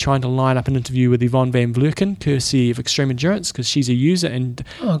probably going to be trying to line up an interview with Yvonne Van Vlerken, courtesy of Extreme Endurance, because she's a user, and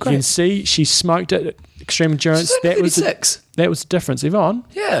you can see she smoked it at Extreme Endurance. That was the difference. Yvonne?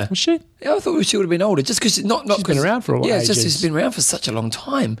 Yeah. Was she? Yeah, I thought she would have been older, just because she's been around for a while. Yeah, it's just she's been around for such a long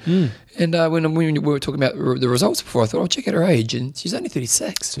time. And when we were talking about the results before, I thought, I'll check out her age, and she's only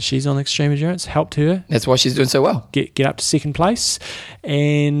 36. So she's on Extreme Endurance, helped her. That's why she's doing so well. Get up to second place.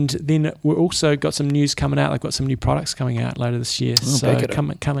 And then we've also got some news coming out. They've got some new products coming out later this year.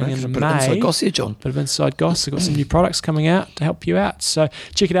 Coming in May. Inside goss here, John. Bit of inside goss. They've got some new products coming out to help you out. So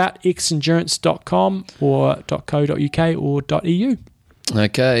check it out, xendurance.com or .co.uk or .eu.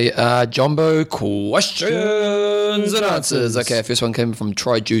 Okay, Jumbo questions and answers. Okay, first one came from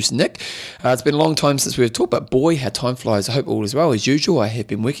Try Juice Nick. It's been a long time since we've talked, but boy, how time flies. I hope all is well. As usual, I have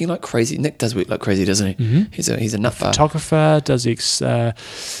been working like crazy. Nick does work like crazy, doesn't he? Mm-hmm. He's a nut bar. Photographer, does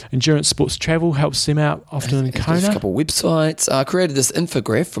endurance sports travel, helps them out often in Kona. A couple of websites. I created this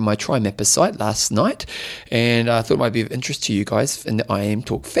infograph from my TriMapper site last night, and I thought it might be of interest to you guys and the IM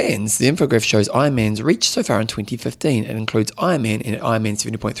Talk fans. The infograph shows Ironman's reach so far in 2015. It includes Ironman and Ironman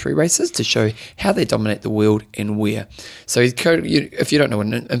 70.3 races to show how they dominate the world and where. So if you don't know what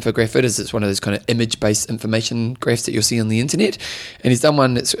an infograph is, it's one of those kind of image-based information graphs that you'll see on the internet. And he's done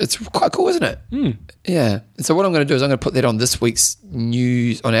one, it's quite cool, isn't it? Yeah. And so what I'm going to do is I'm going to put that on this week's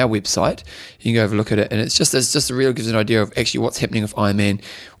news on our website. You can go have a look at it. And it's just a real gives an idea of actually what's happening with Ironman,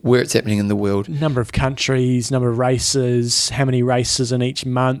 where it's happening in the world. Number of countries, number of races, how many races in each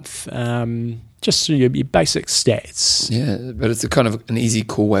month, just your basic stats. Yeah, but it's a kind of an easy,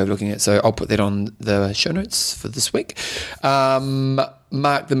 cool way of looking at it. So I'll put that on the show notes for this week.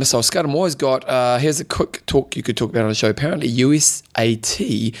 Mark the Missile Scudamore has got, here's a quick talk you could talk about on the show. Apparently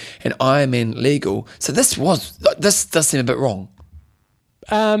USAT and Ironman legal. So this does seem a bit wrong.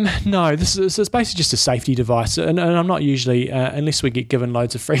 No, this is basically just a safety device, and I'm not usually, unless we get given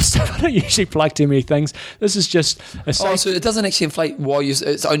loads of free stuff, I don't usually plug too many things. This is just a so it doesn't actually inflate while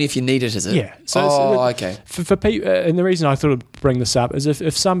it's only if you need it, is it? Yeah. So okay. For people, and the reason I thought I'd bring this up is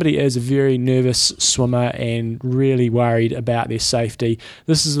if somebody is a very nervous swimmer and really worried about their safety,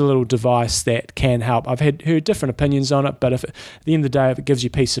 this is a little device that can help. I've heard different opinions on it, but at the end of the day, if it gives you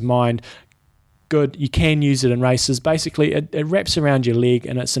peace of mind, good. You can use it in races. Basically, it wraps around your leg,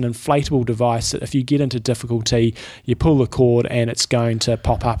 and it's an inflatable device that if you get into difficulty, you pull the cord and it's going to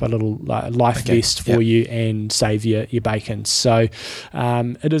pop up a little life vest for you and save your bacon. So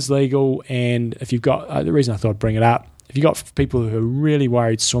it is legal, and if you've got the reason I thought I'd bring it up, if you've got people who are really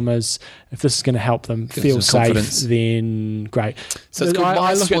worried swimmers, if this is going to help them feel safe, then great. So it's called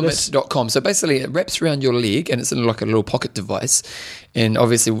myswimit.com. So basically it wraps around your leg and it's in like a little pocket device. And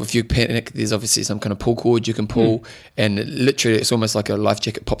obviously if you panic, there's obviously some kind of pull cord you can pull. And literally it's almost like a life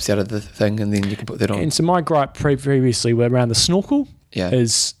jacket pops out of the thing and then you can put that on. And so my gripe previously around the snorkel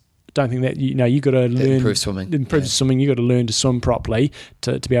is... Don't think that you got to learn improve swimming. Swimming. You got to learn to swim properly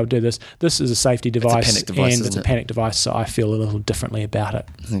to be able to do this. This is a safety device, it's a panic device, and it's a panic device. So I feel a little differently about it.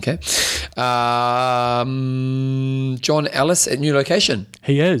 Okay, John Ellis at new location.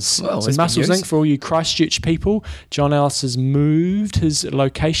 He is. Well, so that's Muscles good news. Inc. for all you Christchurch people. John Ellis has moved his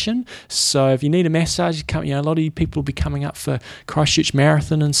location. So if you need a massage, a lot of you people will be coming up for Christchurch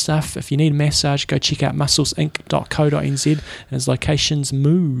Marathon and stuff. If you need a massage, go check out musclesinc.co.nz, and his location's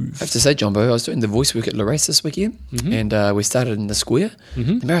moved. I have to say, Jumbo, I was doing the voice work at Larace this weekend, and we started in the square.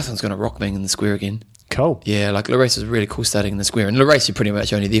 The marathon's going to rock being in the square again. Cool. Yeah, like Larace was really cool starting in the square. And Larace, you're pretty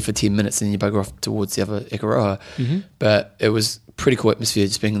much only there for 10 minutes and then you bugger off towards the other Ekaroa. But it was pretty cool atmosphere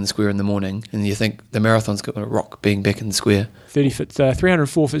just being in the square in the morning. And you think the marathon's going to rock being back in the square.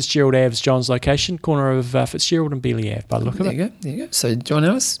 304 Fitzgerald Ave's John's location, corner of Fitzgerald and Beeley Ave, by the look of it. There you go. So, John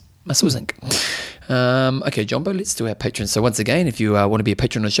Ellis, Muscles Inc. Okay, Jumbo, let's do our patrons. So, once again, if you want to be a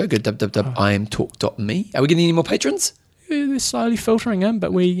patron on the show, go www.imtalk.me. Are we getting any more patrons? They're slowly filtering in,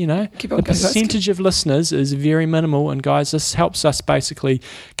 but Keep on the going, guys. percentage of listeners is very minimal. And guys, this helps us basically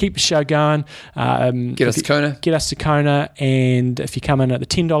keep the show going. Get us to Kona. Get us to Kona, and if you come in at the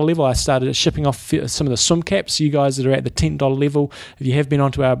 $10 level, I started shipping off some of the swim caps. You guys that are at the $10 level, if you have been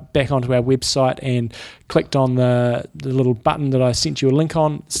back onto our website and clicked on the little button that I sent you a link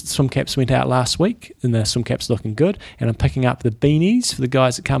on, swim caps went out last week, and the swim caps looking good. And I'm picking up the beanies for the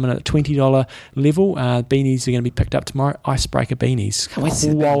guys that come in at the $20 level. Beanies are going to be picked up tomorrow. Icebreaker beanies, Can't wait to see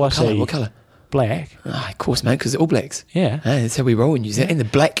the beanie. quality. What colour? Black. Oh, of course, mate, because they're all blacks. Yeah. That's how we roll in New Zealand. And the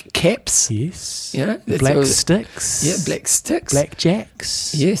black caps. Yes. You know, that's Black how- sticks. Yeah, black sticks. Black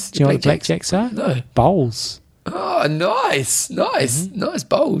jacks. Yes, Do you know what black blackjacks are? No. Bowls. Oh, nice. Nice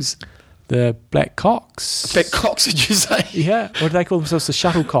bowls. The black cocks. Black cocks, did you say? Yeah. What do they call themselves? The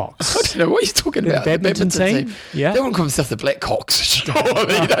shuttlecocks. I don't know what you're talking The about. badminton team? Yeah. They wouldn't call themselves the Black Cocks. Surely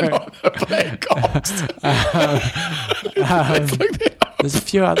they're not the Black Cocks. There's a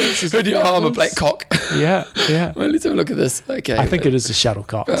few others. Who do you I'm a black cock. Yeah. Well, let's have a look at this. Okay. I think it is the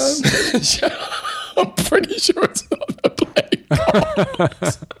shuttlecocks. I'm pretty sure it's not the Black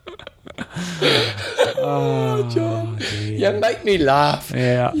Cocks. Oh, John. You make me laugh.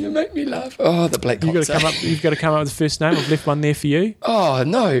 Yeah. You make me laugh. Oh, the Black Cocks. You've got to come up with the first name. I've left one there for you. Oh,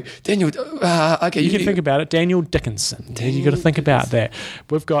 no. Daniel. Okay. You can think about it. Daniel Dickinson. You've got to think about that.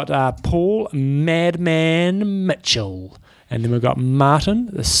 We've got Paul Madman Mitchell. And then we've got Martin,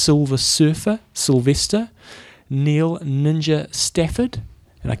 the Silver Surfer, Sylvester, Neil Ninja Stafford.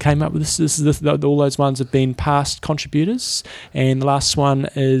 And I came up with this. All those ones have been past contributors. And the last one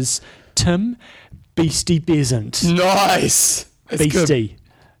is Tim Beastie Besant. Nice. That's good.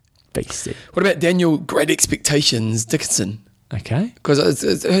 Beastie. What about Daniel Great Expectations Dickinson? Okay. Because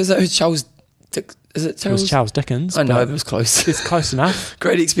who's Charles Dick? Is it It Charles? was Charles Dickens. I know, but it was close. it's close enough.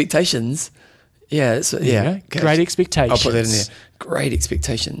 Great Expectations. Yeah, yeah. Okay. Great Expectations. I'll put that in there. Great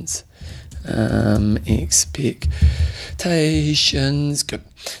Expectations. Expectations. Good.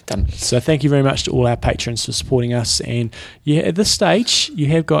 Done. So thank you very much to all our patrons for supporting us. And yeah, at this stage, you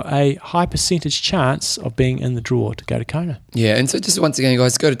have got a high percentage chance of being in the draw to go to Kona. Yeah, and so just once again,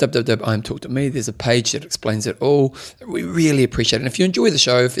 guys, go to www.imtalk.me. There's a page that explains it all. We really appreciate it. And if you enjoy the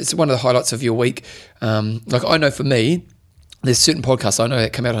show, if it's one of the highlights of your week, like I know for me, there's certain podcasts I know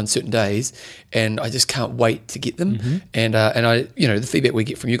that come out on certain days, and I just can't wait to get them. And I, the feedback we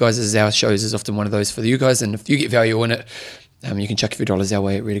get from you guys is our shows is often one of those for you guys. And if you get value in it, you can chuck a few dollars our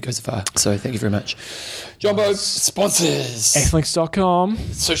way. It really goes far. So thank you very much. Jumbo sponsors. Athlinks.com.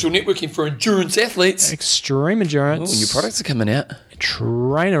 Social networking for endurance athletes. Extreme Endurance. New products are coming out.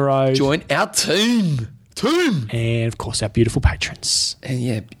 Trainer Road. Join our team. And of course, our beautiful patrons. And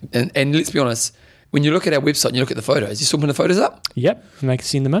yeah, and let's be honest, when you look at our website and you look at the photos, you still putting the photos up? Yep, and they can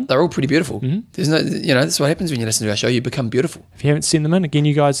send them in. They're all pretty beautiful. There's no, that's what happens when you listen to our show. You become beautiful. If you haven't sent them in, again,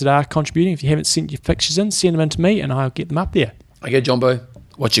 you guys that are contributing, if you haven't sent your pictures in, send them in to me and I'll get them up there. Okay, Jumbo,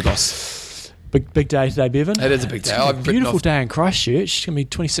 what you got? Big day today, Bevan. It is a big day. It's a beautiful day in Christchurch. It's going to be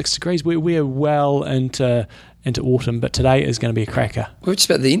 26 degrees. We're well into autumn, but today is going to be a cracker. We're just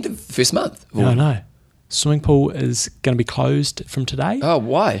about the end of the first month. I know. Swimming pool is going to be closed from today. Oh,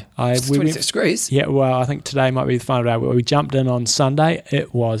 why? It's we 26 degrees. Yeah, well, I think today might be the final day. We jumped in on Sunday.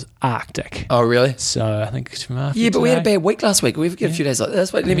 It was Arctic. Oh, really? So I think it's from after Yeah, but today. we had a bad week last week. We've got a few days like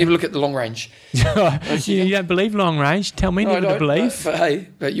this. Wait, let me have a look at the long range. You don't believe long range? Tell me never to believe. But hey,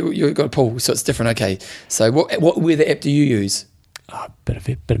 you've got a pool, so it's different. Okay. So what weather app do you use?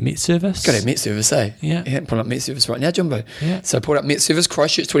 Bit of Met Service. Got to have Met Service, eh? Yeah. Pull up Met Service right now, Jumbo. Yeah. So pull up Met Service,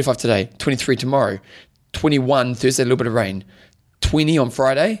 Christchurch, 25 today, 23 tomorrow, 21 Thursday, a little bit of rain, 20 on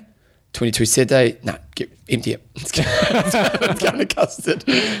Friday, 22 Saturday. No, empty it. It's going to custard.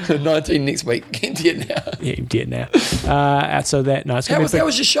 19 next week. Empty it now. Yeah, empty it now. So that, no, it's going to be How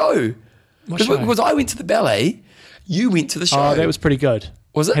was your show? What show? Because I went to the ballet, you went to the show. Oh, that was pretty good.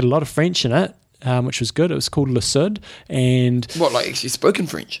 Was it? Had a lot of French in it, which was good. It was called Le Sud, and What, like actually spoken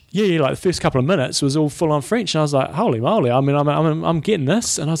French? yeah, like the first couple of minutes was all full on French, and I was like, holy moly! I mean, I'm getting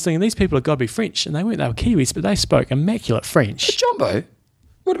this, and I was thinking these people have got to be French, and they weren't. They were Kiwis, but they spoke immaculate French. Jumbo,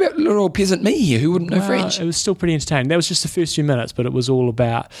 what about little peasant me here who wouldn't know Well, French? It was still pretty entertaining. That was just the first few minutes, but it was all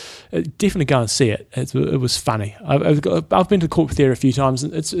about. Definitely go and see it. It was funny. I've been to the Corporate Theatre a few times,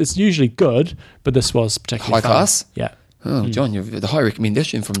 and it's usually good, but this was particularly High funny. class? Yeah. Oh, John, you've the high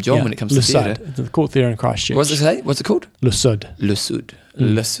recommendation from John Yeah. when it comes Le to theatre. Sud, the Court Theatre in Christchurch. What's it say? What's it called? Le Sud. Le Sud.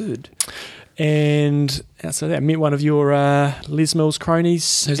 Le Sud. And outside that, I met one of your Les Mills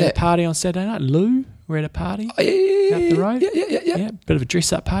cronies Who's at that? a party on Saturday night. Lou, we're at a party. Oh, yeah. Up the road? Yeah. Bit of a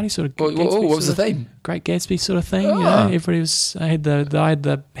dress-up party, sort of. What Gatsby was the sort of- theme? Great Gatsby sort of thing. You Ah. know, everybody was. I had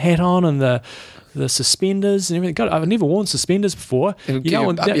the hat on and the suspenders and everything. God, I've never worn suspenders before. It'll get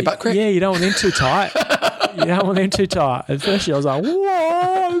up your butt crack? Yeah, you don't want them too tight. You don't want them too tight. At first, I was like,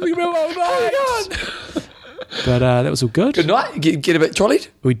 "Whoa, this is gonna be a long night." But that was all good. Good night. Get a bit trolleyed?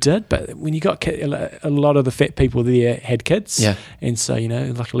 We did, but when you got a lot of the fat people there had kids, Yeah. and so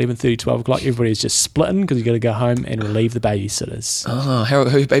like 11:30, 12 o'clock, everybody's just splitting because you got to go home and relieve the babysitters. Oh,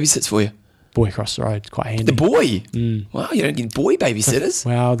 who babysits for you? Boy across the road, quite handy. The boy? Wow, you don't get boy babysitters?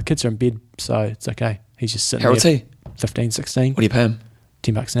 Well, the kids are in bed, so it's okay. He's just sitting Harold's there. he? 15, 16, What do you pay him?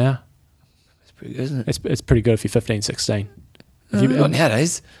 $10 an hour. That's pretty good, isn't it? It's pretty good if you're 15, 16. If you, Not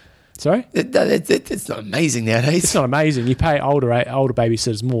nowadays. sorry? It's not amazing nowadays. It's not amazing. You pay older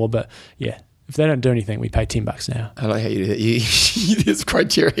babysitters more, but yeah, if they don't do anything, we pay $10 an hour. I like how you do that. There's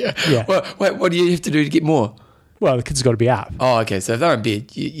criteria. Yeah. Well, wait, what do you have to do to get more? Well, the kids have got to be up. Oh, okay. So if they're in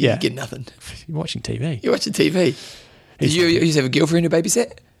bed, you Yeah. get nothing. You're watching TV. You're watching TV. Did you used to have a girlfriend who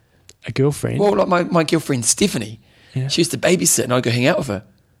babysat? A girlfriend. Well, like my girlfriend Stephanie. Yeah. She used to babysit and I'd go hang out with her.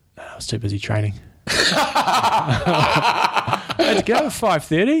 I was too busy training. I had to go at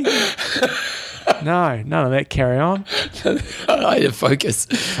 5:30. No, none of that. Carry on. I had to focus.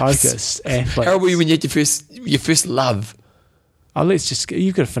 Focus. Athletes. How old were you when you had your first love? Oh,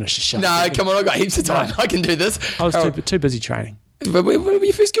 you've got to finish the show. No, come on, I've got heaps of time. No. I can do this. I was How- too busy training. But where were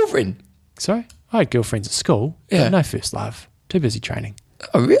your first girlfriend? Sorry? I had girlfriends at school. but Yeah. no first love. Too busy training.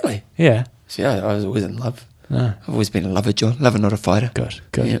 Oh, really? Yeah. See, I was always in love. No. I've always been a lover, John. Lover, not a fighter. Good.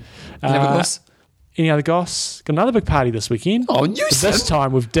 Yeah. You never goss? Any other goss? Got another big party this weekend. Oh, But this nuisance.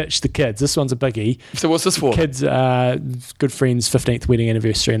 time we've ditched the kids. This one's a biggie. So what's this for? Kids, good friends' 15th wedding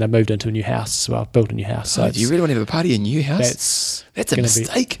anniversary, and they moved into a new house as well, built a new house. So Oh, do you really want to have a party in your house? That's a gonna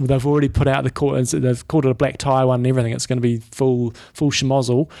mistake. They've already put out they've called it a black tie one and everything. It's going to be full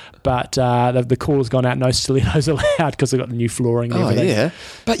schmozzle, but the call has gone out. No stilettos allowed because they've got the new flooring and Oh, everything. yeah.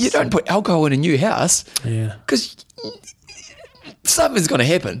 But you don't put alcohol in a new house Yeah. because something's going to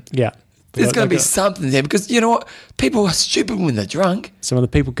happen. Yeah. There's going to be They've got- something there because you know what? People are stupid when they're drunk. Some of the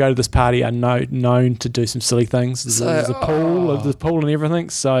people go to this party are known to do some silly things. There's a pool and everything.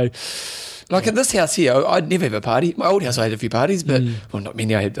 So Like in this house here, I'd never have a party. My old house, I had a few parties, but well, not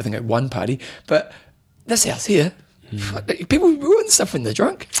many. I think I had one party. But this house here, people ruin stuff when they're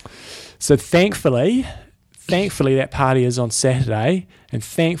drunk. So thankfully that party is on Saturday, and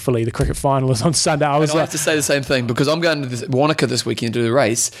thankfully the cricket final is on Sunday. I was And I like, have to say the same thing because I'm going to Wanaka this weekend to do the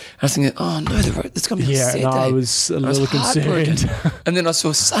race. And I was thinking, oh no, it's going to be on yeah, Saturday. no, I was a little heartbroken. concerned. And then I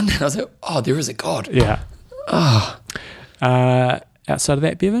saw Sunday and I was like, oh, there is a God. Yeah. Ah. Outside of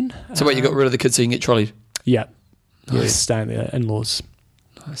that, Bevan? So wait, you got rid of the kids so you can get trolleyed? Yeah. Yeah, Nice. staying there, in-laws.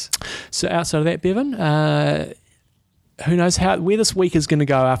 Nice. So outside of that, Bevan, who knows where this week is going to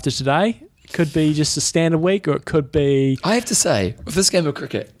go after today? Could be just a standard week, or it could be. I have to say, with this game of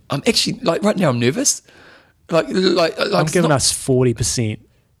cricket, I'm actually, like right now I'm nervous. Like I'm it's giving not- us 40%.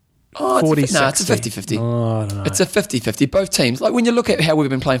 Oh, it's 40, a, no, it's a 60. 50-50. Oh, I don't know. It's a 50-50. Both teams. Like when you look at how we've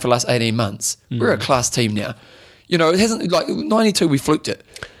been playing for the last 18 months, we're a class team now. You know, it hasn't, like 92 we fluked it.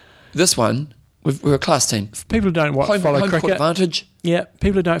 This one, we're a class team. People who don't Home follow court cricket. advantage. Yeah,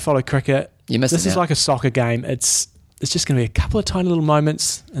 people who don't follow cricket. You're missing This is out. like a soccer game. It's just going to be a couple of tiny little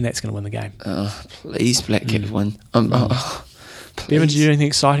moments, and that's going to win the game. Oh, please, Black Cap win. Bevan, did you please. do anything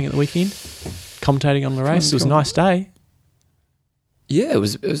exciting at the weekend? Commentating on the race. It was a nice day. Yeah,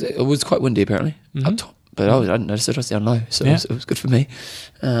 it was quite windy apparently up top, but I didn't notice it. I was down low, so Yeah. it was good for me.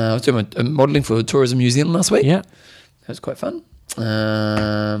 I was doing my modelling for Tourism New Zealand last week. Yeah. That was quite fun.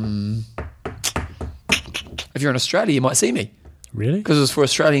 If you're in Australia, you might see me Really? because it was for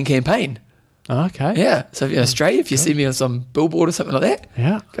Australian campaign. Oh, okay. Yeah, so if you're in Australia, if you see me on some billboard or something like that,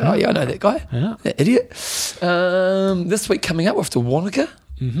 Yeah. go, oh yeah, I know that guy, Yeah. that idiot. This week coming up, we're off to Wanaka.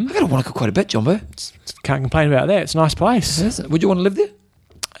 Mm-hmm. I go to Wanaka quite a bit, Jumbo. Can't complain about that. It's a nice place. Would you want to live there?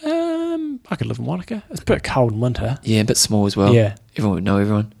 I could live in Wanaka. It's a bit cold in winter. Yeah, a bit small as well. Yeah. Everyone would know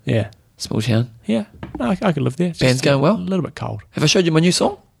everyone. Yeah. Small town. Yeah. No, I could live there. It's Band's just going well? A little bit cold. Have I showed you my new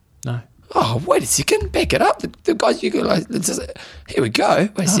song? No. Oh, wait a second. Back it up. The guys, you go like, here we go.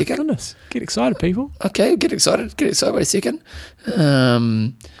 Wait a second. Goodness. Get excited, people. Okay, get excited. Wait a second.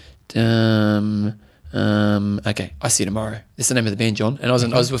 Okay, I See You Tomorrow. That's the name of the band, John. And I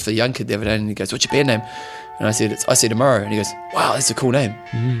was with the young kid the other day, and he goes, "What's your band name?" And I said, "It's I See You Tomorrow." And he goes, "Wow, that's a cool name."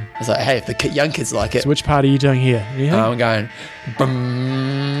 I was like, "Hey, if the young kids like it." So which part are you doing here? I'm going.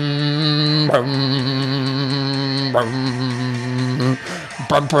 Bum, bum, bum,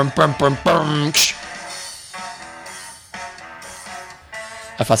 bum, bum, bum, bum, bum.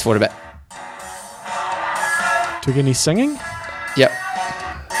 I fast forward a bit. Do we get any singing? Yep.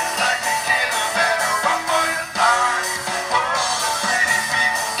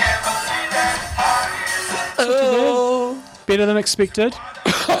 Better than expected.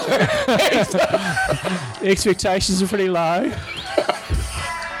 Expectations are pretty low.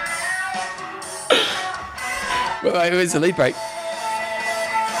 Wait, where's the lead break?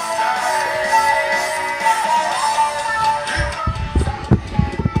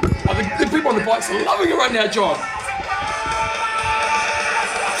 The people on the bikes are loving it right now, John.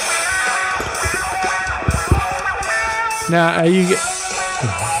 Now, are you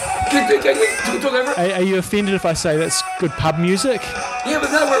Talk over it. are you offended if I say that's good pub music? Yeah,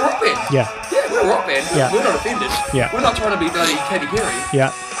 but no, we're a rock band. Yeah. Yeah, we're a rock band. Yeah. We're not offended. Yeah. We're not trying to be bloody Katy Perry.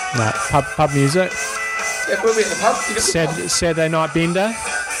 Yeah. No, pub music. Yeah, we'll be at the pub. You got the pub. Saturday night bender.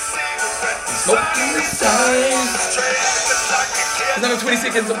 Smoking the sign. Another 20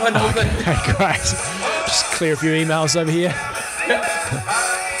 seconds of playing the whole thing. Okay, great. Just clear a few emails over here.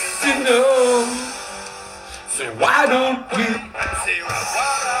 You know. So why don't you?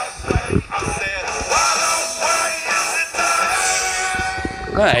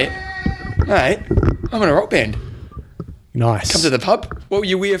 Mate, I'm in a rock band. Nice. Come to the pub. What will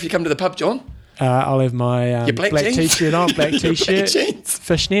you wear if you come to the pub, John? I'll have my Your black jeans? t-shirt on, black Your t-shirt, black jeans.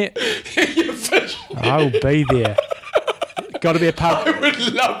 fishnet. Your fish. I will be there. Got to be a pub. I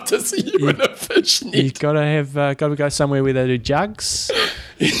would love to see you in a fish net. You've got to have, got to go somewhere where they do jugs.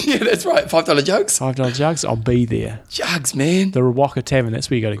 Yeah, that's right. $5 jugs. $5 jugs. I'll be there. Jugs, man. The Rawaka Tavern. That's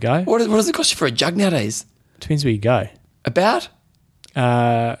where you got to go. What does it cost you for a jug nowadays? Depends where you go. About?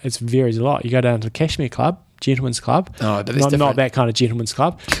 It varies a lot. You go down to the Cashmere Club, Gentlemen's Club. Oh, but that's not different. that kind of gentleman's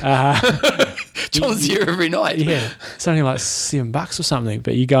club. John's here every night. Yeah, it's only like $7 or something.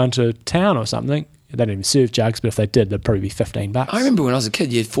 But you go into town or something, they don't even serve jugs. But if they did, they'd probably be $15. I remember when I was a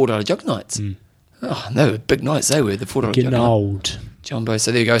kid, you had $4 jug nights. Oh, they were big nights. They were the $4 jug Getting night. old. Jumbo.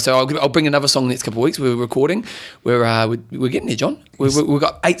 So there you go. So I'll bring another song next couple of weeks. We're recording. We're getting there, John. We've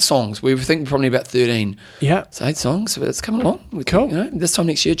got 8 songs. We think probably about 13. Yeah. So 8 songs. So it's coming along. Cool. You know, this time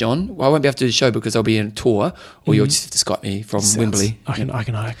next year, John. Well, I won't be able to do the show because I'll be in a tour, or you'll just have to Skype me from Wembley. I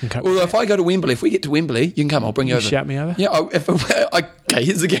can cope. Well, if I go to Wembley, if we get to Wembley, you can come. I'll bring you over. Shout me over. Yeah. Okay.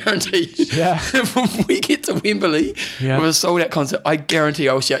 Here's the guarantee. Yeah. If we get to Wembley with a sold out concert, I guarantee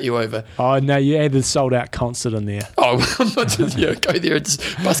I'll shout you over. Oh no, you had the sold out concert in there. Oh, I'm not just go there and just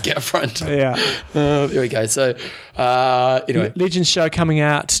busk out front. Yeah. There we go. So anyway, Legends show coming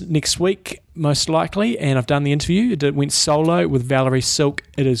out next week, most likely, and I've done the interview. It went solo with Valerie Silk.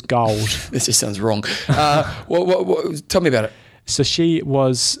 It is gold. this just sounds wrong. What, tell me about it. So she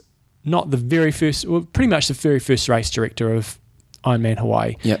was not the very first, well, pretty much the very first race director of Ironman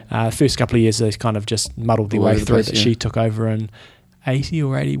Hawaii. Yep. First couple of years, they kind of just muddled their All way over the through place, it. yeah. She took over in 80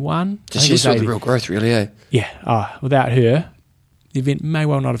 or 81. So she saw the real growth, really, eh? Yeah. Without her, the event may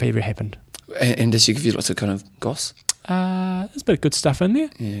well not have ever happened. And does she give you lots of kind of goss? There's a bit of good stuff in there.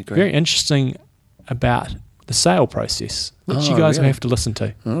 Yeah, great. Very interesting about the sale process, which you guys will have to listen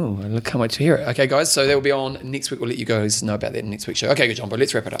to. Oh, I can't wait to hear it. Okay, guys, so that will be on next week. We'll let you guys know about that in next week's show. Okay, good, John, but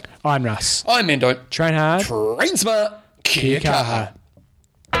let's wrap it up. I'm Russ. I'm Mendo. Train hard. Train smart. Kia kaha.